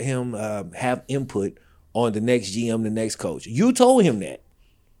going to let him have input on the next GM, the next coach. You told him that.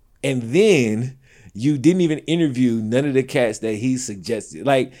 And then you didn't even interview none of the cats that he suggested.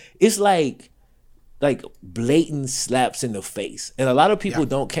 Like, it's like blatant slaps in the face. And a lot of people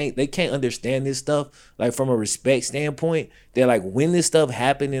can't understand this stuff. Like, from a respect standpoint, they're like, when this stuff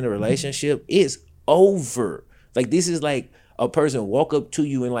happened in a relationship, it's over. Like, this is like a person walk up to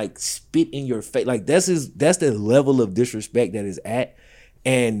you and like spit in your face. Like, that's the level of disrespect that is at.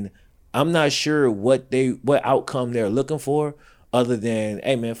 And I'm not sure what outcome they're looking for, other than,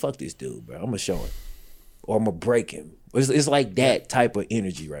 hey man, fuck this dude, bro. I'm gonna show him, or I'm gonna break him. It's like that type of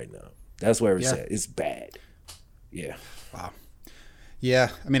energy right now. That's where it's at. It's bad. Yeah. Wow. Yeah.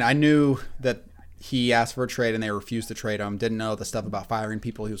 I mean, I knew that he asked for a trade and they refused to trade him. Didn't know the stuff about firing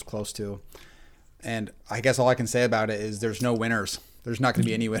people he was close to. And I guess all I can say about it is there's no winners. There's not going to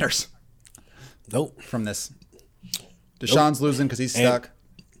be any winners. Nope. From this. Deshaun's losing because he's stuck.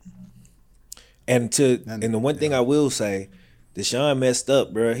 And the one thing I will say, Deshaun messed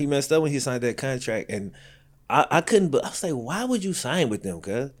up, bro. He messed up when he signed that contract. And I couldn't, but I was like, why would you sign with them,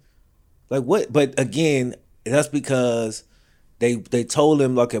 cuz? Like, what? But again, that's because they told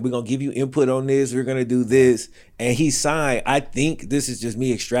him, okay, we're going to give you input on this. We're going to do this. And he signed. I think this is just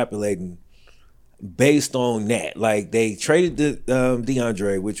me extrapolating based on that. Like, they traded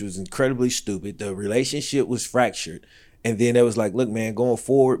DeAndre, which was incredibly stupid. The relationship was fractured. And then it was like, look, man, going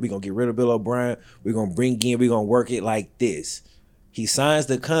forward, we're going to get rid of Bill O'Brien. We're going to we're going to work it like this. He signs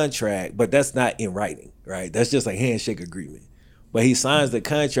the contract, but that's not in writing, right? That's just a handshake agreement. But he signs the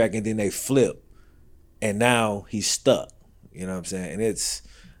contract and then they flip. And now he's stuck. You know what I'm saying? And it's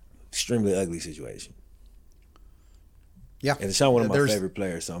extremely ugly situation. Yeah. And Deshaun one of my favorite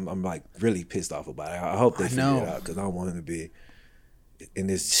players, so I'm like really pissed off about it. I hope they figure it out because I don't want him to be in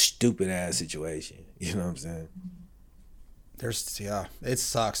this stupid ass situation. You know what I'm saying? It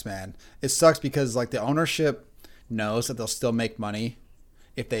sucks, man. It sucks because like the ownership knows that they'll still make money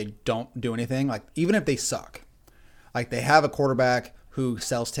if they don't do anything. Like even if they suck, like they have a quarterback who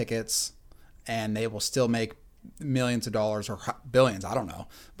sells tickets and they will still make millions of dollars or billions. I don't know,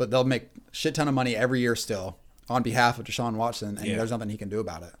 but they'll make a shit ton of money every year still on behalf of Deshaun Watson. And there's nothing he can do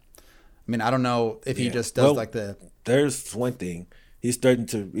about it. I mean, I don't know if he just does there's one thing. He's starting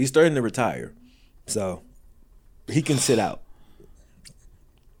to retire. So he can sit out.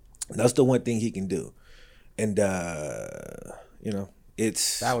 That's the one thing he can do. And you know,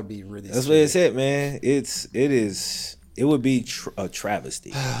 that would be really that's what it said, man. It would be a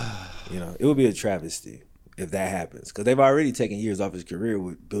travesty. You know, it would be a travesty if that happens because they've already taken years off his career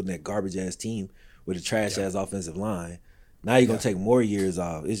with building that garbage ass team with a trash ass offensive line. Now you're gonna take more years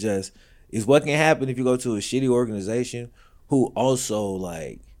off. It's what can happen if you go to a shitty organization who also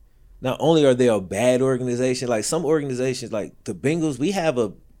like. Not only are they a bad organization, like some organizations, like the Bengals,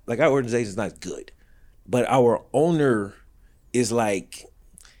 our organization is not good, but our owner is like,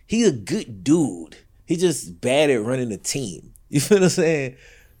 he's a good dude. He's just bad at running the team. You feel what I'm saying?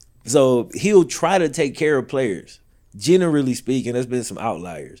 So he'll try to take care of players. Generally speaking, there's been some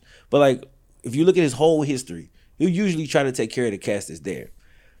outliers. But like, if you look at his whole history, he'll usually try to take care of the cast that's there.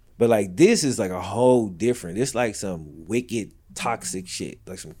 But like, this is like a whole different, it's like some wicked, toxic shit,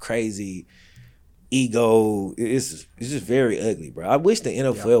 like some crazy ego. It's just very ugly, bro. I wish the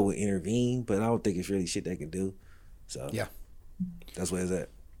NFL would intervene, but I don't think it's really shit they can do. So that's where it's at.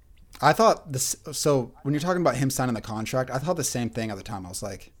 I thought this. So when you're talking about him signing the contract, I thought the same thing at the time. I was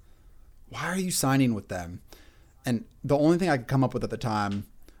like, why are you signing with them? And the only thing I could come up with at the time,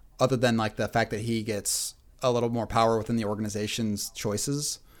 other than like the fact that he gets a little more power within the organization's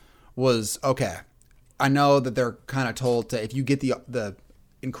choices, was okay. I know that they're kind of told to, if you get the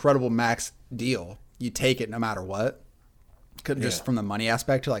incredible max deal, you take it no matter what. Just from the money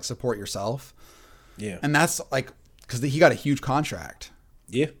aspect to like support yourself. Yeah. And that's like, because he got a huge contract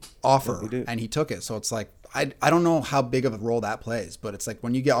offer and he took it. So it's like, I don't know how big of a role that plays, but it's like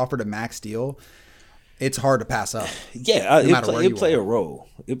when you get offered a max deal, it's hard to pass up. It play a role.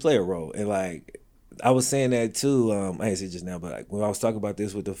 It play a role. And like, I was saying that too. I didn't say it just now, but like when I was talking about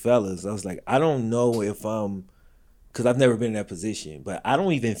this with the fellas, I was like, I don't know if because I've never been in that position, but I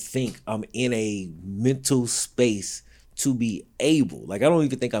don't even think I'm in a mental space to be able. Like, I don't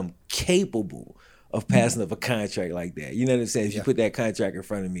even think I'm capable of passing up a contract like that. You know what I'm saying? If you put that contract in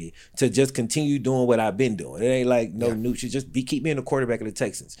front of me to just continue doing what I've been doing, it ain't like new shit. Just keep me in the quarterback of the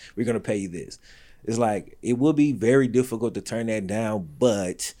Texans. We're gonna pay you this. It's like it will be very difficult to turn that down,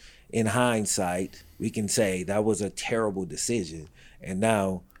 but in hindsight, we can say that was a terrible decision, and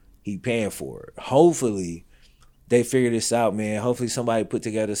now he paying for it. Hopefully, they figure this out, man. Hopefully, somebody put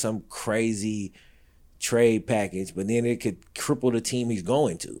together some crazy trade package, but then it could cripple the team he's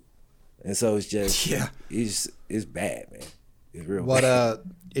going to, and so it's just it's bad, man. It's real. What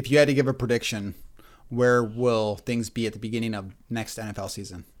if you had to give a prediction? Where will things be at the beginning of next NFL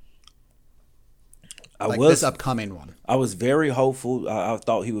season? This upcoming one. I was very hopeful. I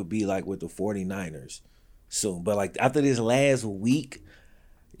thought he would be like with the 49ers soon. But like after this last week,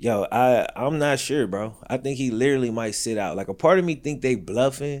 I'm not sure, bro. I think he literally might sit out. Like a part of me think they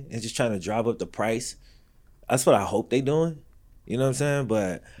bluffing and just trying to drive up the price. That's what I hope they doing. You know what I'm saying?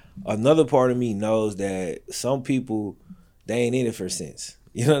 But another part of me knows that some people, they ain't in it for sense.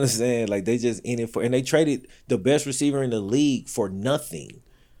 You know what I'm saying? Like they just in it for, and they traded the best receiver in the league for nothing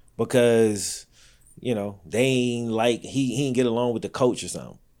because they ain't like he ain't get along with the coach or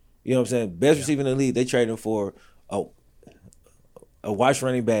something. You know what I'm saying? Best receiver in the league, they traded him for a watch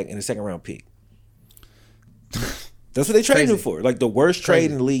running back and a second round pick. That's what they traded him for. Like the worst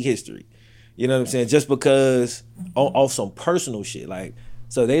trade in the league history. You know what I'm saying? Just because off some personal shit. Like,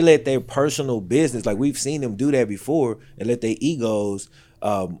 so they let their personal business, like we've seen them do that before, and let their egos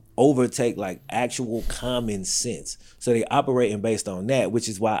overtake like actual common sense. So they operating based on that, which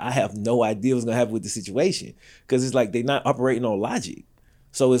is why I have no idea what's gonna happen with the situation. Because it's like they're not operating on logic.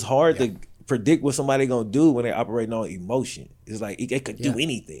 So it's hard to predict what somebody gonna do when they're operating on emotion. It's like it could do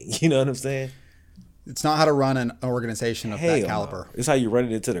anything. You know what I'm saying? It's not how to run an organization of that caliber. It's how you run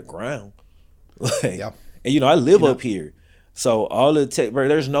it into the ground. Like, And I live up here, so all the bro,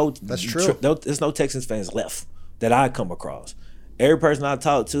 there's no That's true. There's no Texans fans left that I come across. Every person I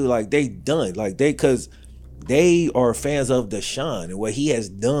talk to, like they done, like because they are fans of Deshaun and what he has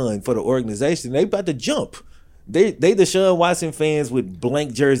done for the organization. They about to jump. They Deshaun Watson fans with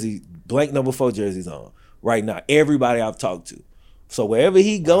blank number 4 jerseys on right now. Everybody I've talked to. So wherever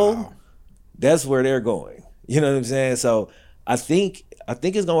he go, that's where they're going. You know what I'm saying? So I think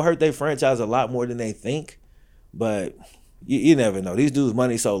it's gonna hurt their franchise a lot more than they think. But you never know. These dudes'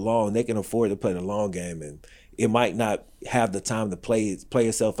 money so long, they can afford to play the long game, and it might not have the time to play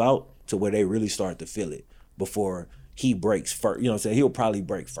itself out to where they really start to feel it before he breaks first. You know what I'm saying? He'll probably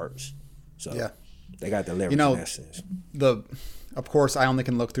break first. So Yeah. they got the leverage in that sense. Of course, I only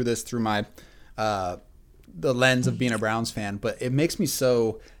can look through this through my the lens of being a Browns fan, but it makes me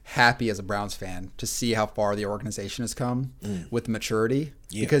so happy as a Browns fan to see how far the organization has come with maturity.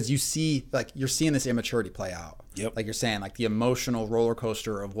 Yeah. Because you're seeing this immaturity play out. Yep. Like you're saying, like the emotional roller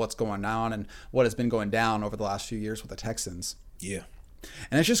coaster of what's going on and what has been going down over the last few years with the Texans. Yeah.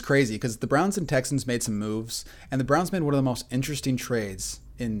 And it's just crazy because the Browns and Texans made some moves, and the Browns made one of the most interesting trades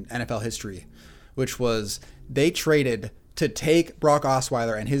in NFL history, which was they traded to take Brock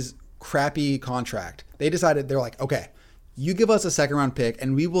Osweiler and his crappy contract. They decided, they're like, okay, you give us a second-round pick,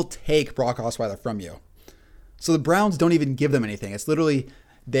 and we will take Brock Osweiler from you. So the Browns don't even give them anything. It's literally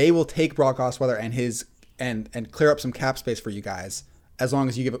they will take Brock Osweiler and his and clear up some cap space for you guys as long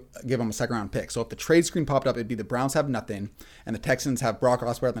as you give them a second-round pick. So if the trade screen popped up, it'd be the Browns have nothing, and the Texans have Brock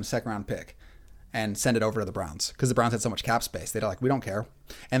Osweiler and a second-round pick, and send it over to the Browns because the Browns had so much cap space. They're like, we don't care,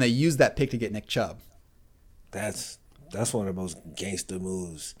 and they used that pick to get Nick Chubb. That's one of the most gangster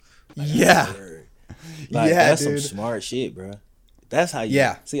moves. Yeah. That's dude. some smart shit, bro. That's how you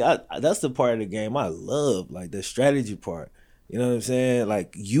see. That's the part of the game I love, like the strategy part. You know what I'm saying?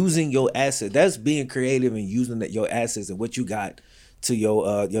 Like using your asset. That's being creative and using your assets and what you got to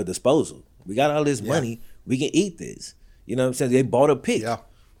your disposal. We got all this money. We can eat this. You know what I'm saying? They bought a pick. Yeah.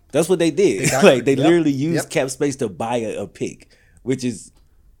 That's what they did. They literally used cap space to buy a pick, which is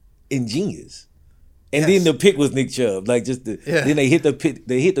ingenious. And then the pick was Nick Chubb. Like then they hit the pick.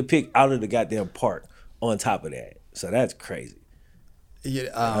 They hit the pick out of the goddamn park. On top of that, so that's crazy.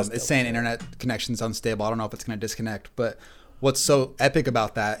 Yeah, it's saying internet connection's unstable. I don't know if it's going to disconnect. But what's so epic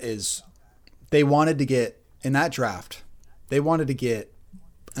about that is they wanted to get in that draft. They wanted to get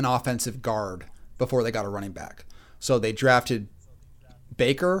an offensive guard before they got a running back. So they drafted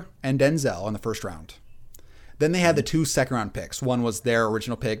Baker and Denzel in the first round. Then they had the 2 second-round picks. One was their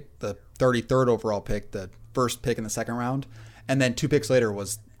original pick, the 33rd overall pick, the first pick in the second round. And then 2 picks later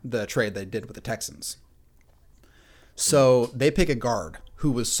was the trade they did with the Texans. So they pick a guard who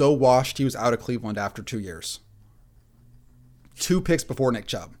was so washed he was out of Cleveland after 2 years. 2 picks before Nick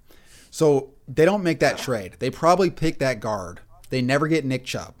Chubb. So they don't make that trade. They probably pick that guard. They never get Nick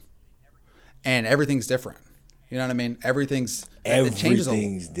Chubb. And everything's different. You know what I mean? Everything's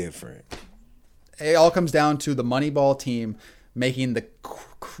different. It all comes down to the Moneyball team making the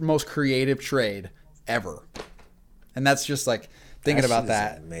most creative trade ever. And that's just like thinking about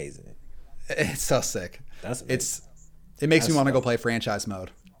that. Amazing. It's so sick. That's amazing. It makes me want to go play franchise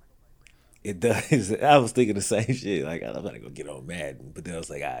mode. It does. I was thinking the same shit. Like, I'm about to go get on Madden. But then I was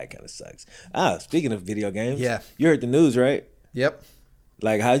like, it kind of sucks. Speaking of video games. Yeah. You heard the news, right? Yep.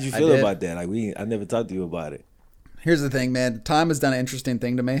 Like, how'd you feel about that? Like, I never talked to you about it. Here's the thing, man. Time has done an interesting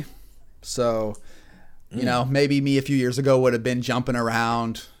thing to me. So, you know, maybe me a few years ago would have been jumping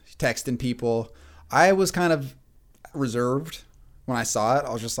around, texting people. I was kind of reserved when I saw it.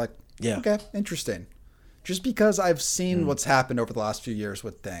 I was just like, okay, interesting. Just because I've seen what's happened over the last few years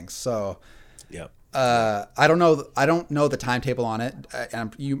with things. So, I don't know the timetable on it.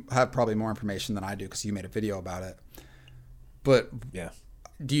 And you have probably more information than I do because you made a video about it. But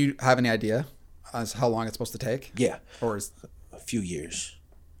do you have any idea as how long it's supposed to take? Yeah. Or is a few years.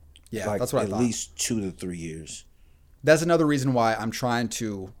 Yeah, like that's what I thought. At least 2 to 3 years. That's another reason why I'm trying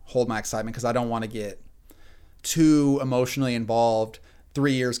to hold my excitement because I don't want to get too emotionally involved.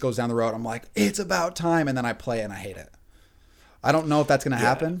 3 years goes down the road. I'm like, it's about time. And then I play it and I hate it. I don't know if that's going to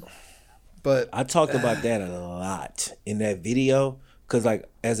happen. But I talked about that a lot in that video because, like,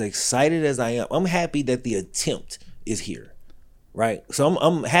 as excited as I am, I'm happy that the attempt is here, right? So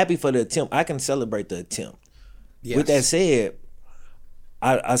I'm happy for the attempt. I can celebrate the attempt. Yes. With that said,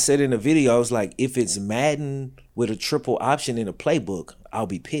 I said in the video, I was like, if it's Madden with a triple option in a playbook, I'll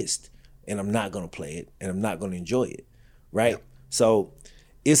be pissed, and I'm not going to play it, and I'm not going to enjoy it, right? Yep. So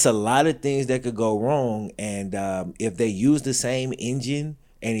it's a lot of things that could go wrong, and if they use the same engine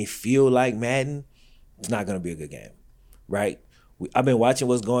and it feel like Madden, it's not going to be a good game, right? I've been watching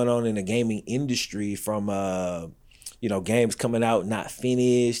what's going on in the gaming industry from games coming out not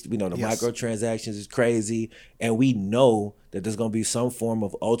finished. We know the microtransactions is crazy, and we know that there's gonna be some form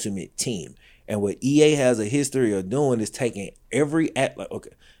of ultimate team. And what EA has a history of doing is taking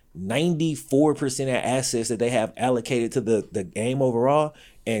 94% of assets that they have allocated to the game overall,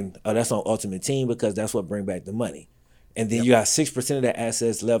 and that's on Ultimate Team because that's what bring back the money. And then you got 6% of the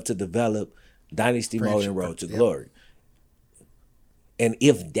assets left to develop Dynasty Mode and Road to Glory. And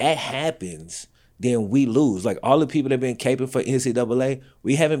if that happens, then we lose. Like all the people that have been caping for NCAA,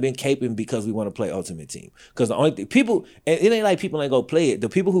 we haven't been caping because we want to play Ultimate Team. Because the only thing people, and it ain't like people ain't gonna play it. The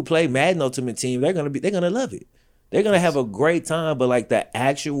people who play Madden Ultimate Team, they're gonna love it. They're gonna have a great time. But like the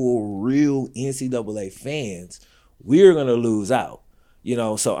actual real NCAA fans, we're gonna lose out.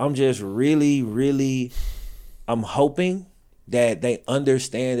 So I'm just really, I'm hoping that they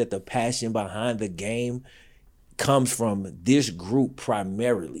understand that the passion behind the game comes from this group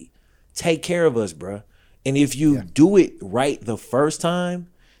primarily. Take care of us, bruh. And if you do it right the first time,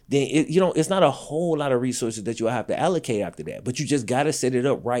 then it's not a whole lot of resources that you'll have to allocate after that. But you just gotta set it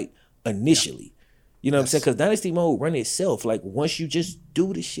up right initially. You know what I'm saying? Because Dynasty Mode run itself. Like once you just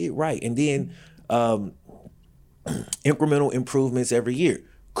do the shit right, and then incremental improvements every year.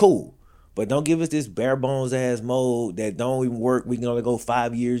 Cool. But don't give us this bare bones ass mode that don't even work. We can only go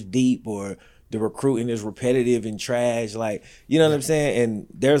 5 years deep, or the recruiting is repetitive and trash. Like, you know what I'm saying? And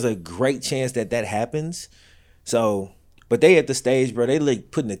there's a great chance that happens. So, but they at the stage, bro, they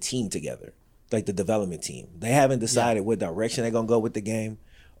like putting a team together, like the development team. They haven't decided what direction they're going to go with the game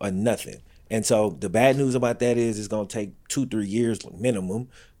or nothing. And so the bad news about that is it's going to take 2-3 years minimum.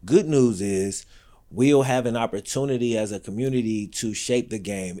 Good news is we'll have an opportunity as a community to shape the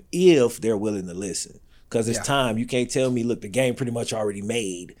game if they're willing to listen. Because it's time. You can't tell me, look, the game pretty much already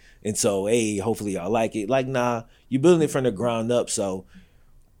made. And so, hey, hopefully y'all like it. Like, nah, you're building it from the ground up. So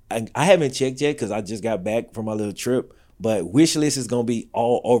I haven't checked yet because I just got back from my little trip. But wish list is going to be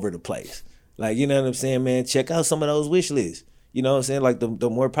all over the place. Like, you know what I'm saying, man? Check out some of those wish lists. You know what I'm saying? Like the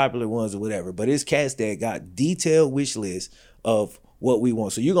more popular ones or whatever. But it's cats that got detailed wish lists of what we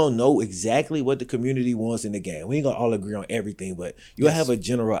want. So you're going to know exactly what the community wants in the game. We ain't going to all agree on everything, but you'll have a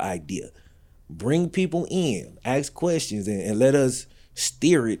general idea. Bring people in, ask questions, and let us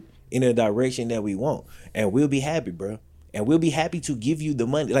steer it in a direction that we want. And we'll be happy, bro. And we'll be happy to give you the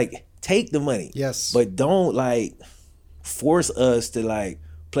money. Like, take the money. Yes. But don't, like, force us to, like,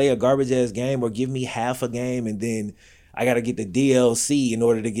 play a garbage-ass game or give me half a game and then I got to get the DLC in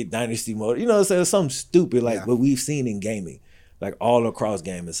order to get Dynasty Mode. You know what I'm saying? Something stupid like what we've seen in gaming, like all across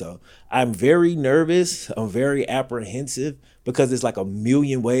gaming. So I'm very nervous. I'm very apprehensive because it's like a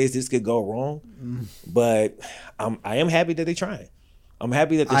million ways this could go wrong. But I am happy that they're trying. I'm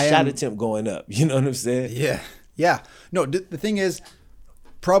happy that the shot attempt going up. You know what I'm saying? Yeah. Yeah. No, the thing is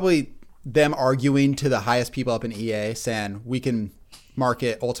probably them arguing to the highest people up in EA saying we can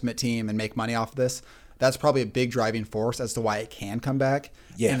market Ultimate Team and make money off of this. That's probably a big driving force as to why it can come back.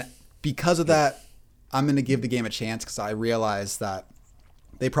 Yeah. And because of that, I'm going to give the game a chance because I realize that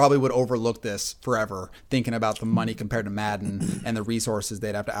they probably would overlook this forever, thinking about the money compared to Madden and the resources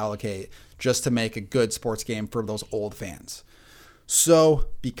they'd have to allocate just to make a good sports game for those old fans. So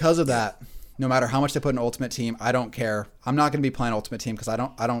because of that, no matter how much they put in Ultimate Team, I don't care. I'm not going to be playing Ultimate Team because I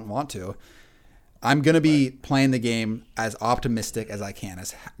don't want to. I'm going to be playing the game as optimistic as I can,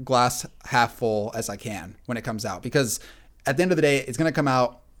 as glass half full as I can when it comes out. Because at the end of the day, it's going to come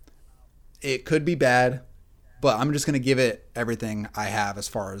out. It could be bad, but I'm just going to give it everything I have as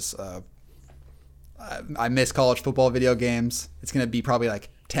far as I miss college football video games. It's going to be probably like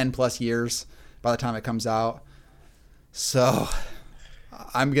 10 plus years by the time it comes out. So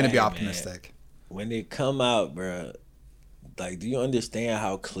I'm going to be optimistic. Man, when they come out, bro, like, do you understand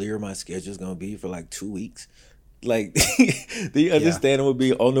how clear my schedule is going to be for like 2 weeks? Like, do you understand? We'll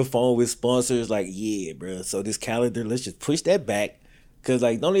be on the phone with sponsors like, yeah, bro, so this calendar, let's just push that back. Because,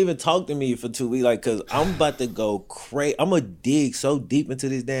 like, don't even talk to me for 2 weeks. Like, because I'm about to go crazy. I'm going to dig so deep into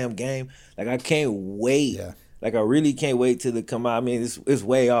this damn game. Like, I can't wait. Yeah. Like, I really can't wait till it come out. I mean, it's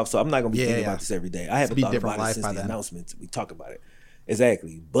way off, so I'm not going to be thinking about this every day. I haven't thought about it since the announcement. We talk about it.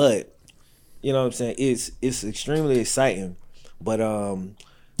 Exactly. But, you know what I'm saying? It's extremely exciting. But,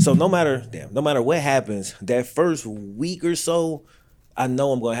 so no matter what happens, that first week or so, I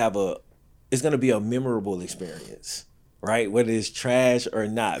know I'm going to have it's going to be a memorable experience. Right? Whether it's trash or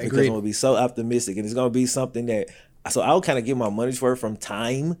not. Because I'm going to be so optimistic. And it's going to be something that... So I'll kind of get my money's worth from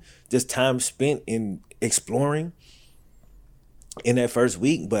time. Just time spent in exploring in that first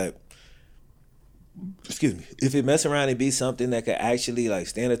week. But, excuse me, if it mess around and be something that could actually like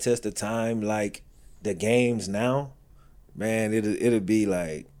stand the test of time like the games now, man, it'll be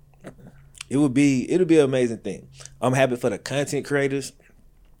like it'll be an amazing thing. I'm happy for the content creators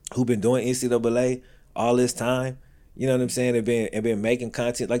who've been doing NCAA all this time. You know what I'm saying? They've been making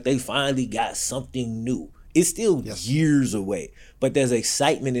content. Like, they finally got something new. It's still years away, but there's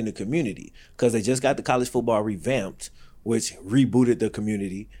excitement in the community because they just got the college football revamped, which rebooted the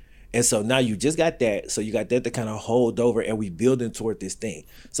community. And so now you just got that. So you got that to kind of hold over, and we building toward this thing.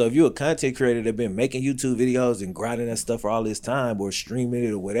 So if you're a content creator that's been making YouTube videos and grinding that stuff for all this time, or streaming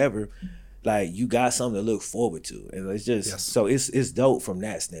it or whatever, like, you got something to look forward to. And it's just, so it's dope from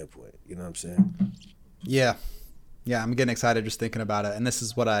that standpoint. You know what I'm saying? Yeah. Yeah, I'm getting excited just thinking about it. And this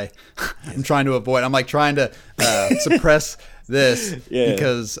is what I'm trying to avoid. I'm like trying to suppress this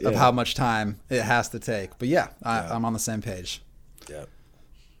because of how much time it has to take. But I'm on the same page. Yeah.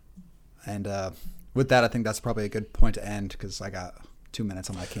 And with that, I think that's probably a good point to end because I got 2 minutes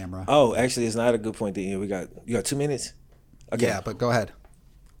on my camera. Oh, actually, it's not a good point to end. You got 2 minutes? Okay. Yeah, but go ahead.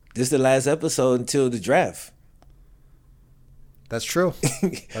 This is the last episode until the draft. That's true.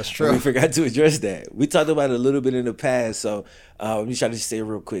 That's true. We forgot to address that. We talked about it a little bit in the past, so let me try to say it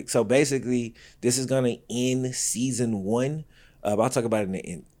real quick. So basically, this is going to end season 1. I'll talk about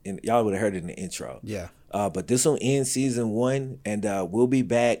it in y'all would have heard it in the intro. Yeah. But this will end season 1, and we'll be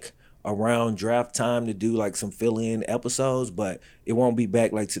back around draft time to do like some fill-in episodes, but it won't be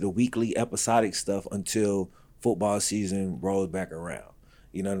back like to the weekly episodic stuff until football season rolls back around.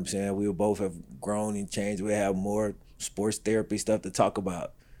 You know what I'm saying? We'll both have grown and changed. We'll have more sports therapy stuff to talk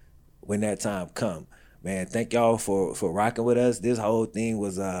about when that time come. Man, thank y'all for rocking with us. This whole thing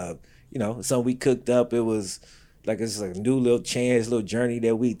was something we cooked up. It was like, it's like a new little chance, little journey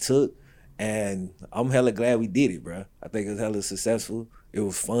that we took, and I'm hella glad we did it, bro. I think it was hella successful. It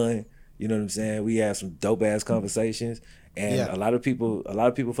was fun. You know what I'm saying? We had some dope ass conversations, and a lot of people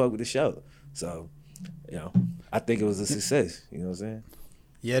fuck with the show. So, I think it was a success. You know what I'm saying?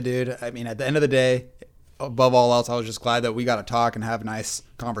 Yeah, dude. I mean, at the end of the day, above all else, I was just glad that we got to talk and have nice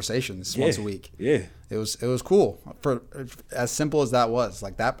conversations once a week. Yeah. It was cool. For as simple as that was,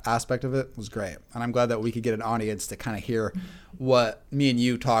 like, that aspect of it was great. And I'm glad that we could get an audience to kind of hear what me and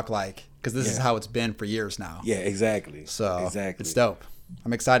you talk like, because this is how it's been for years now. Yeah, exactly. So it's dope.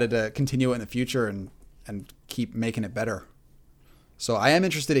 I'm excited to continue it in the future and keep making it better. So I am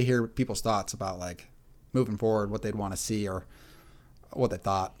interested to hear people's thoughts about, like, moving forward, what they'd want to see or what they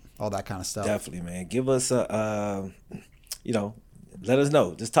thought. All that kind of stuff. Definitely, man. Give us let us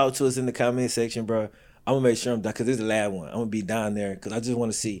know. Just talk to us in the comment section, bro. I'm gonna make sure I'm done because this is the last one. I'm gonna be down there because I just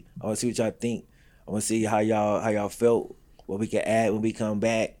want to see. I want to see what y'all think. I want to see how y'all felt, what we can add when we come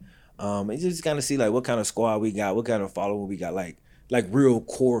back. And just kind of see like what kind of squad we got, what kind of following we got, like real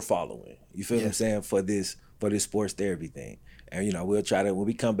core following. You feel what I'm saying for this sports therapy thing. And we'll try to, when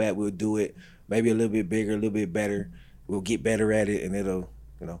we come back, we'll do it maybe a little bit bigger, a little bit better. We'll get better at it, and it'll.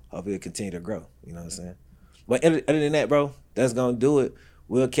 Hopefully it'll continue to grow. You know what I'm saying? But other than that, bro, that's going to do it.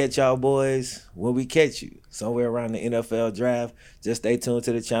 We'll catch y'all boys when we catch you. Somewhere around the NFL draft. Just stay tuned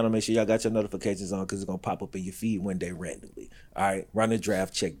to the channel. Make sure y'all got your notifications on because it's going to pop up in your feed one day randomly. All right? Run the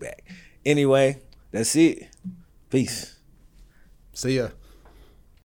draft, check back. Anyway, that's it. Peace. See ya.